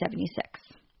 1976.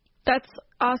 That's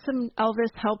awesome.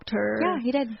 Elvis helped her. Yeah,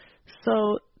 he did.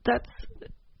 So that's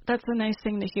a nice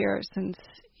thing to hear, since,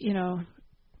 you know,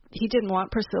 he didn't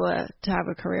want Priscilla to have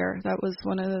a career. That was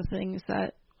one of the things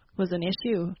that was an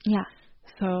issue. Yeah.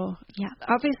 So, yeah,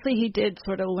 obviously he did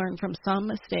sort of learn from some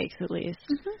mistakes, at least.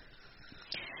 Mm-hmm.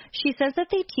 She says that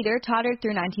they teeter-tottered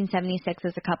through 1976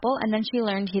 as a couple, and then she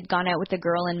learned he'd gone out with a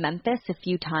girl in Memphis a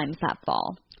few times that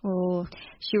fall. Oh.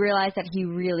 She realized that he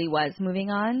really was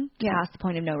moving on past the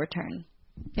point of no return.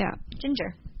 Yeah.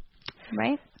 Ginger.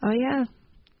 Right? Oh, yeah.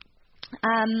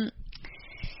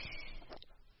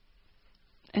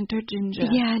 Enter Ginger.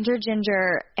 Yeah, enter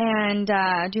Ginger. And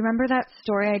do you remember that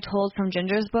story I told from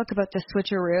Ginger's book about the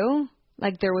switcheroo?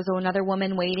 Like there was another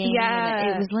woman waiting. Yeah. And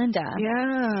it was Linda.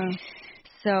 Yeah.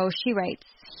 So she writes,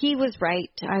 he was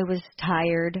right. I was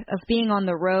tired of being on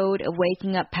the road, of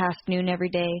waking up past noon every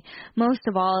day, most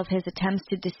of all of his attempts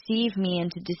to deceive me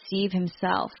and to deceive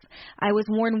himself. I was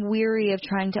worn weary of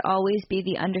trying to always be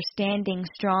the understanding,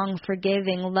 strong,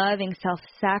 forgiving, loving,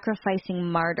 self-sacrificing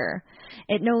martyr.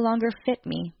 It no longer fit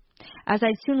me. As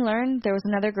I'd soon learned, there was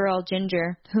another girl,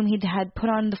 Ginger, whom he had put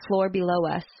on the floor below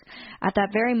us. At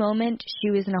that very moment,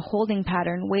 she was in a holding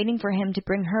pattern, waiting for him to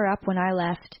bring her up when I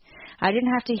left. I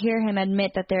didn't have to hear him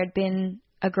admit that there had been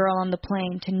a girl on the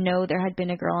plane to know there had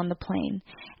been a girl on the plane.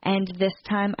 And this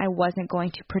time, I wasn't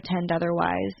going to pretend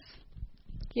otherwise.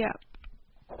 Yeah.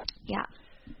 Yeah.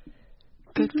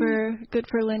 Good for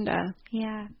Linda.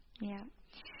 Yeah. Yeah.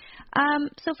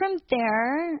 So from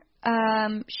there,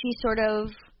 she sort of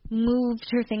moved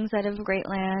her things out of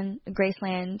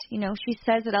Graceland. You know, she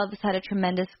says that Elvis had a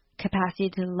tremendous capacity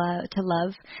to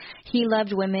love. He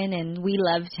loved women and we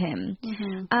loved him.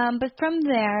 Mm-hmm. But from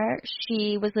there,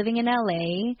 she was living in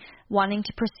LA, wanting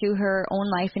to pursue her own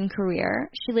life and career.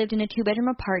 She lived in a 2-bedroom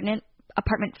apartment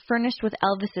furnished with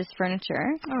Elvis's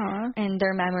furniture. Aww. And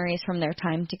their memories from their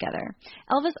time together.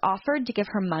 Elvis offered to give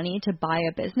her money to buy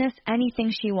a business, anything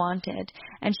she wanted,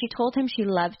 and she told him she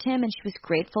loved him and she was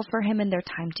grateful for him and their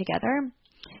time together.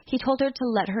 He told her to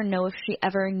let her know if she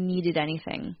ever needed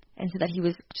anything, and so that he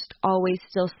was just always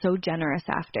still so generous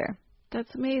after.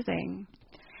 That's amazing.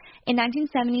 In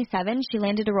 1977, she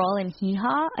landed a role in Hee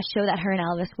Haw, a show that her and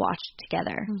Elvis watched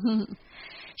together. Mm-hmm.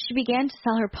 She began to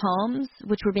sell her poems,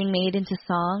 which were being made into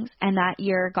songs, and that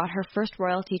year got her first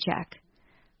royalty check.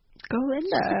 Go Linda.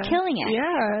 She's killing it.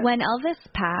 Yeah. When Elvis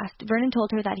passed, Vernon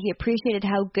told her that he appreciated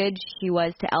how good she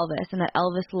was to Elvis and that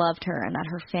Elvis loved her and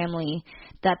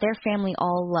that their family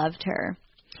all loved her.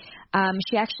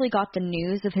 She actually got the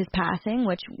news of his passing,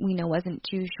 which we know wasn't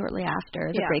too shortly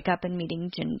after the breakup and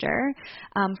meeting Ginger,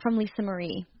 from Lisa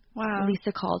Marie. Wow.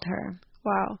 Lisa called her.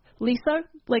 Wow. Lisa?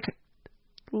 Like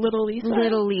Little Lisa?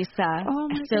 Little Lisa. Oh,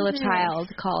 my Still goodness. a child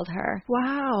called her.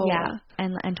 Wow. Yeah,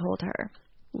 and told her.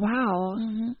 Wow.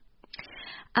 Mm-hmm.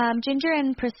 Ginger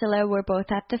and Priscilla were both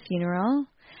at the funeral,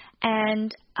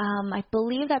 and I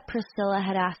believe that Priscilla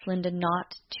had asked Linda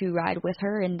not to ride with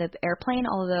her in the airplane,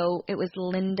 although it was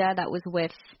Linda that was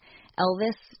with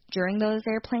Elvis during those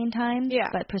airplane times. Yeah.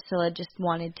 But Priscilla just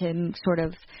wanted to sort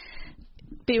of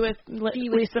be with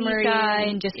Lisa Marie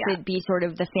and just to be sort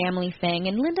of the family thing.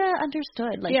 And Linda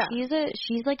understood. Like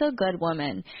she's like a good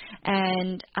woman,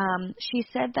 and she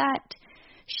said that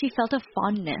she felt a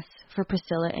fondness for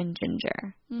Priscilla and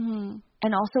Ginger,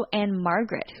 and also Anne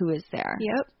Margaret, who was there.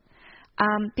 Yep.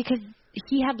 Because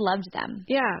he had loved them.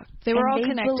 Yeah, they were all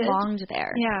connected. They belonged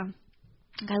there. Yeah.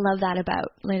 I love that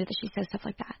about Linda, that she says stuff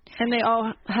like that. And they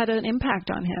all had an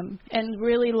impact on him and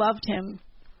really loved him,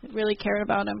 really cared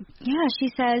about him. Yeah, she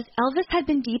says, Elvis had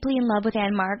been deeply in love with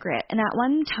Anne Margaret, and at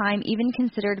one time even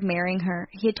considered marrying her.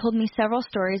 He had told me several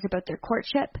stories about their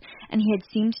courtship, and he had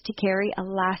seemed to carry a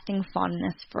lasting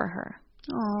fondness for her.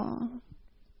 Aww.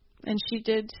 And she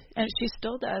did, and she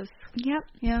still does. Yep.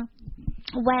 Yeah.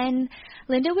 When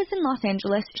Linda was in Los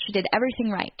Angeles, she did everything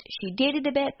right. She dated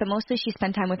a bit, but mostly she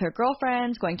spent time with her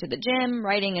girlfriends, going to the gym,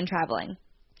 writing, and traveling.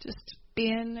 Just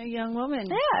being a young woman.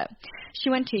 Yeah. She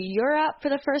went to Europe for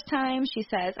the first time. She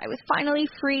says, I was finally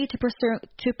free to push.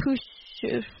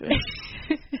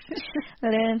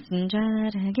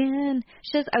 Again.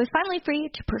 She says, I was finally free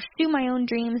to pursue my own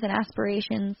dreams and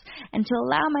aspirations and to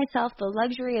allow myself the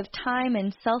luxury of time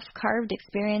and self-carved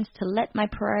experience to let my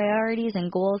priorities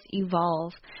and goals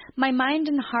evolve. My mind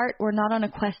and heart were not on a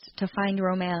quest to find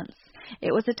romance.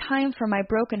 It was a time for my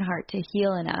broken heart to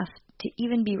heal enough to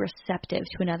even be receptive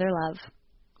to another love.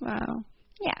 Wow.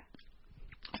 Yeah.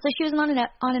 So she was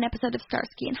on an episode of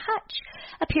Starsky and Hutch,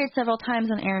 appeared several times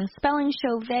on Aaron's spelling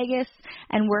show, Vegas,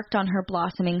 and worked on her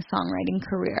blossoming songwriting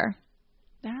career.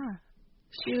 Yeah.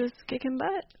 She was kicking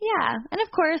butt. Yeah. And of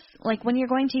course, like when you're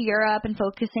going to Europe and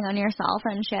focusing on yourself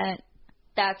and shit,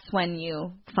 that's when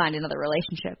you find another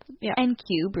relationship. Yeah. And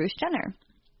cue Bruce Jenner.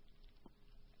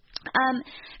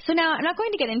 So now I'm not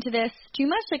going to get into this too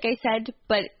much, like I said,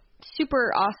 but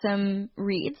super awesome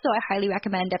read, so I highly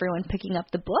recommend everyone picking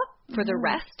up the book. for the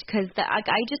rest, because I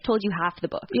just told you half the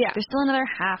book. Yeah. There's still another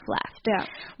half left. Yeah.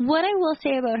 What I will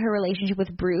say about her relationship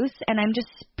with Bruce, and I'm just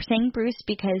saying Bruce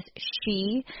because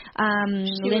Linda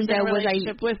was in a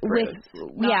relationship with Bruce.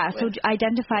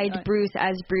 Identified Bruce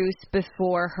as Bruce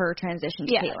before her transition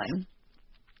to Yes. Caitlyn.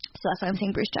 So that's why I'm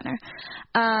saying Bruce Jenner.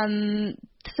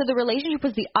 So the relationship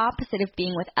was the opposite of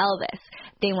being with Elvis.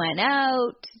 They went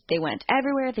out, they went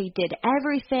everywhere, they did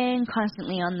everything,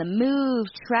 constantly on the move,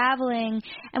 traveling.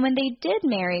 And when they did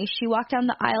marry, she walked down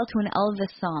the aisle to an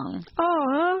Elvis song.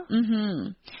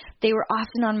 Oh. They were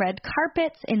often on red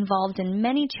carpets, involved in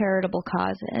many charitable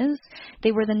causes.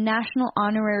 They were the national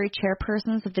honorary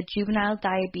chairpersons of the Juvenile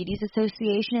Diabetes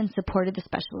Association and supported the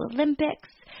Special Olympics.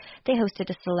 They hosted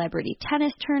a celebrity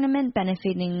tennis tournament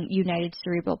benefiting United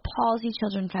Cerebral Palsy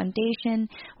Children Foundation,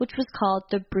 which was called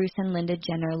the Bruce and Linda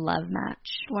Jenner Love Match.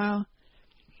 Wow.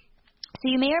 So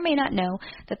you may or may not know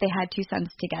that they had 2 sons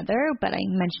together, but I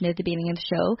mentioned at the beginning of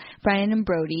the show, Brian and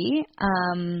Brody.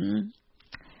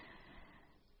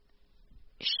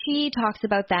 She talks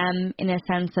about them in a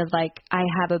sense of like, I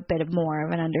have a bit of more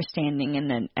of an understanding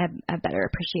and a better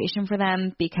appreciation for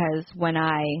them, because when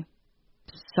I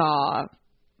saw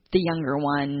the younger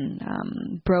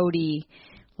one, Brody,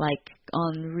 like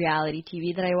on reality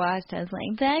TV that I watched, I was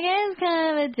like, that guy's kind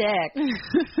of a dick.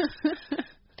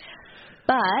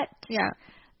 But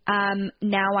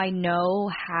now I know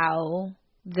how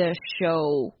the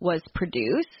show was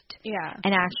produced. Yeah.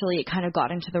 And actually it kind of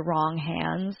got into the wrong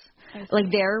hands.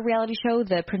 Like their reality show,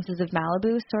 The Princes of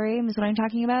Malibu story is what I'm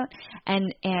talking about.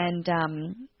 And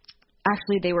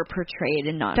actually they were portrayed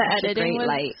in not such a great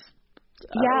light.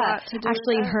 Yeah,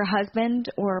 actually her husband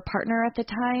or partner at the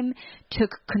time took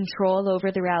control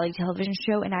over the reality television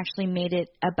show and actually made it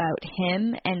about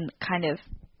him and kind of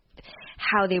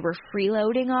how they were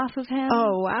freeloading off of him.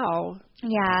 Oh, wow.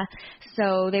 Yeah,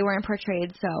 so they weren't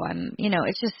portrayed, so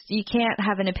it's just, you can't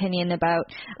have an opinion about,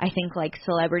 I think, like,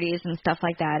 celebrities and stuff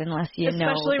like that unless you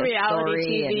know the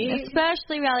reality story. TV.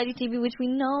 Especially reality TV, which we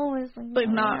know is... But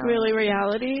not really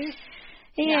reality.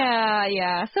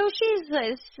 Yeah. So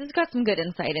she's got some good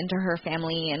insight into her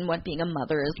family and what being a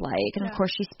mother is like. And, of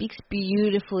course, she speaks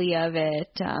beautifully of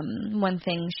it. One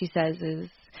thing she says is,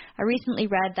 I recently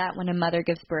read that when a mother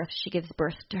gives birth, she gives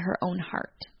birth to her own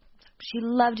heart. She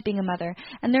loved being a mother.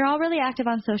 And they're all really active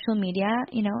on social media.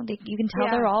 You know, you can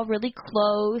tell they're all really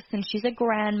close. And she's a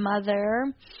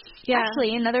grandmother. Yeah.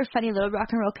 Actually, another funny little rock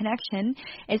and roll connection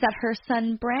is that her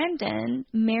son Brandon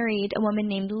married a woman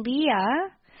named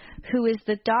Leah, who is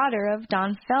the daughter of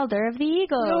Don Felder of the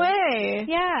Eagles. No way.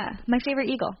 Yeah. My favorite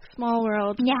Eagle. Small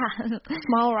world. Yeah.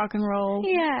 Small rock and roll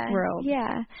world.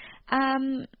 Yeah.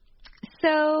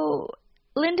 So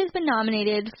Linda's been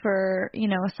nominated for,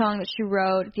 a song that she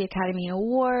wrote at the Academy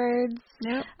Awards.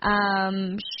 Yep.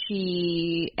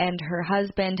 She and her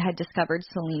husband had discovered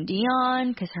Celine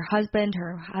Dion because her husband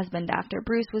after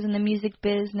Bruce was in the music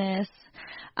business.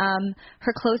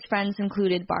 Her close friends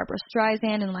included Barbra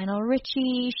Streisand and Lionel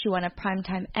Richie. She won a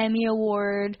Primetime Emmy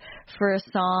Award for a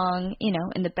song,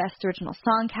 in the Best Original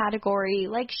Song category.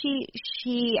 Like she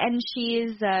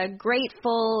is a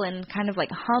grateful and kind of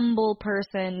like humble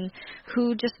person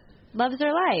who just loves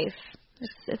her life.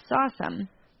 It's awesome.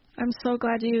 I'm so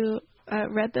glad you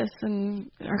read this and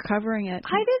are covering it.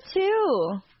 I did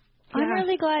too. Yeah. I'm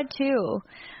really glad too.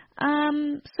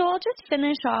 So I'll just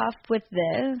finish off with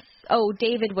this. Oh,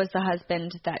 David was the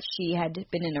husband that she had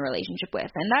been in a relationship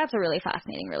with, and that's a really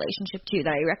fascinating relationship too.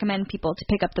 That I recommend people to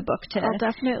pick up the book to I'll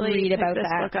definitely read about pick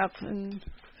this that. book up and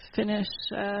finish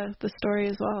the story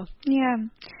as well. Yeah.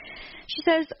 She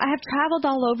says, I have traveled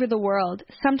all over the world,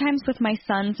 sometimes with my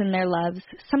sons and their loves,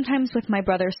 sometimes with my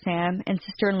brother Sam and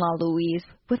sister-in-law Louise,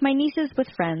 with my nieces with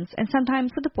friends, and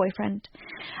sometimes with a boyfriend.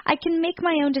 I can make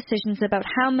my own decisions about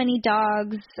how many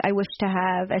dogs I wish to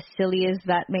have, as silly as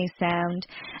that may sound.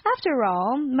 After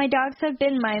all, my dogs have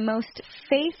been my most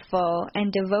faithful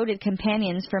and devoted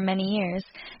companions for many years,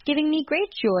 giving me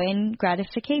great joy and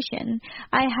gratification.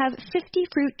 I have 50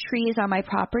 fruit trees on my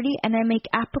property, and I make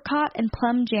apricot and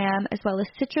plum jam as well as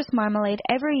citrus marmalade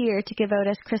every year to give out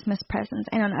as Christmas presents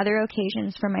and on other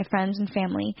occasions for my friends and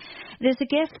family. It is a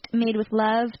gift made with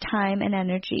love, time, and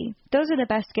energy. Those are the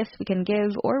best gifts we can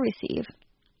give or receive.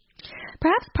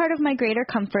 Perhaps part of my greater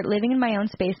comfort living in my own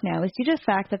space now is due to the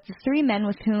fact that the 3 men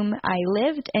with whom I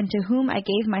lived and to whom I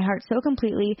gave my heart so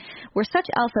completely were such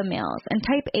alpha males and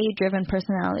type A-driven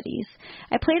personalities.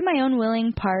 I played my own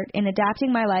willing part in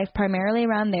adapting my life primarily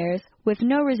around theirs with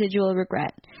no residual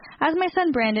regret. As my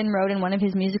son Brandon wrote in one of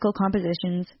his musical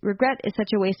compositions, regret is such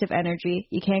a waste of energy,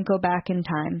 you can't go back in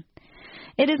time.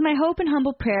 It is my hope and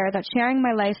humble prayer that sharing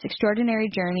my life's extraordinary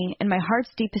journey and my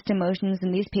heart's deepest emotions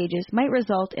in these pages might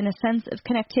result in a sense of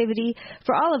connectivity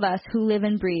for all of us who live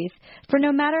and breathe. For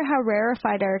no matter how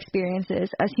rarefied our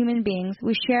experiences as human beings,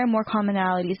 we share more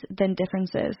commonalities than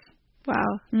differences.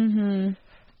 Wow. Mm-hmm.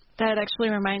 That actually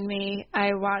reminded me,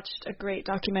 I watched a great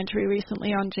documentary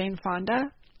recently on Jane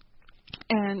Fonda,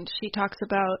 and she talks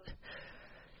about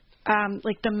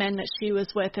like the men that she was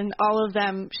with, and all of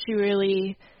them,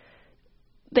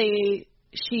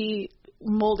 she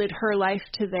molded her life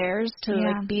to theirs to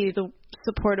like be the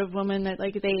supportive woman that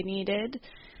like they needed.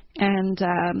 And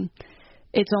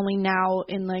it's only now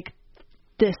in like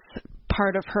this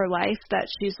part of her life that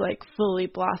she's like fully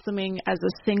blossoming as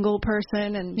a single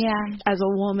person and as a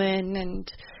woman and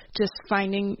just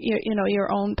finding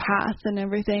your own path and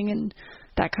everything. And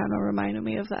that kind of reminded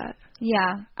me of that.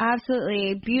 Yeah,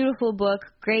 absolutely. Beautiful book.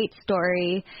 Great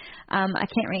story. I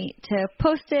can't wait to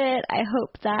post it. I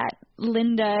hope that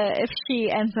Linda, if she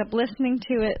ends up listening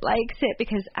to it, likes it,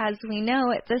 because as we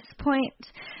know at this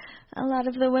point, a lot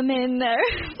of the women are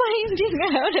finding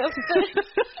out of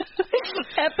the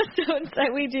episodes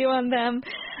that we do on them.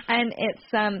 And it's,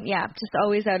 just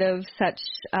always out of such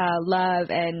love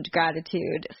and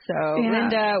gratitude. So,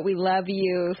 Linda, we love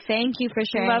you. Thank you for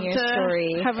sharing your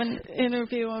story. Have an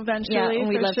interview eventually. Yeah, and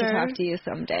we'd love to talk to you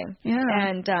someday. Yeah.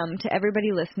 And to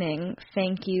everybody listening,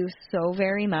 thank you so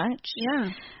very much.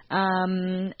 Yeah.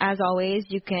 As always,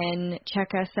 you can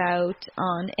check us out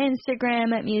on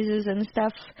Instagram at Muses and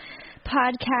Stuff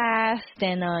Podcast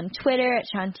and on Twitter at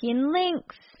Shanti and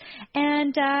Links.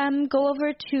 And go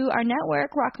over to our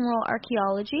network, Rock and Roll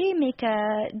Archaeology. Make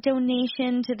a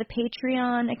donation to the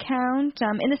Patreon account.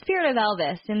 In the spirit of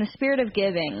Elvis, in the spirit of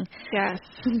giving. Yes.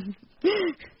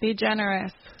 Be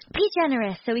generous. Be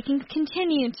generous so we can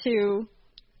continue to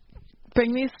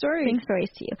bring these stories. Bring stories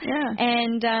to you. Yeah.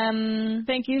 And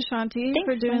thank you, Shanti,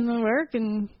 for doing the work.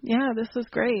 And this was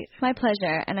great. My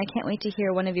pleasure. And I can't wait to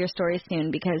hear one of your stories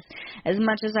soon, because as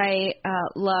much as I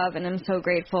love and I'm so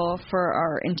grateful for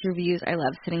our interviews, I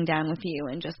love sitting down with you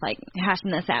and just like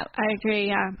hashing this out. I agree.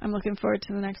 Yeah. I'm looking forward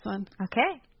to the next one.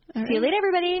 Okay. See you later,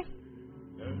 everybody.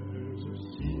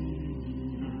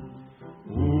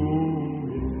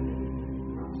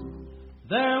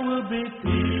 There will be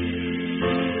peace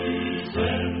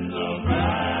in the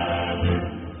valley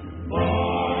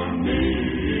for me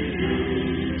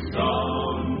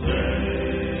someday.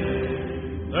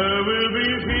 There will be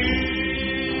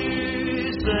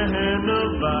peace in the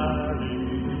valley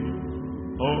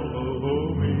for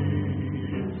me.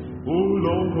 Oh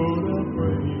Lord, I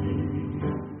pray.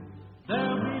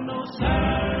 There'll be no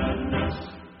sadness,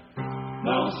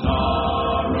 no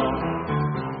sorrow,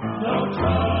 no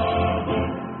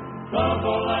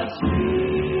trouble at sea.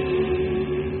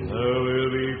 There will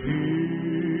be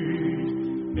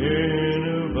peace in a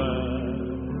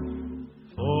valley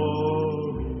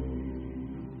for me.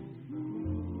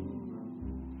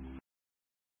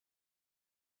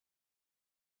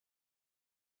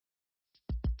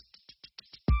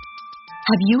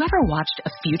 Have you ever watched a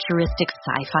futuristic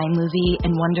sci-fi movie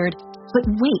and wondered, but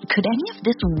wait, could any of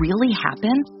this really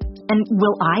happen? And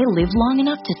will I live long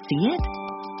enough to see it?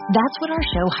 That's what our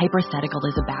show Hypothetical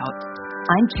is about.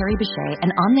 I'm Carrie Bechet,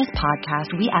 and on this podcast,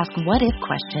 we ask what-if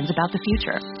questions about the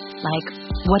future. Like,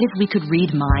 what if we could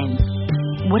read minds?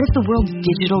 What if the world's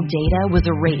digital data was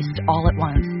erased all at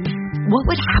once? What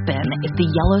would happen if the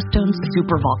Yellowstone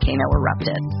supervolcano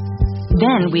erupted?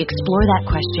 Then we explore that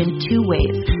question two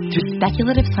ways, through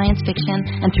speculative science fiction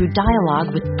and through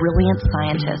dialogue with brilliant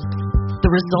scientists. The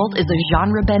result is a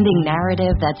genre-bending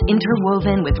narrative that's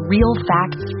interwoven with real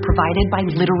facts provided by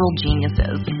literal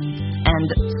geniuses. And,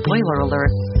 spoiler alert,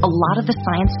 a lot of the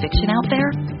science fiction out there,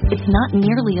 it's not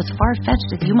nearly as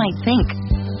far-fetched as you might think.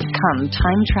 Come,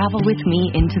 time travel with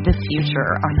me into the future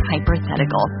on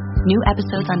Hypothetical. New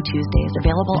episodes on Tuesdays,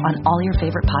 available on all your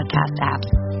favorite podcast apps.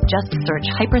 Just search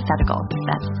Hypothetical.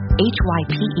 That's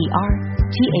HYPERTHETICAL.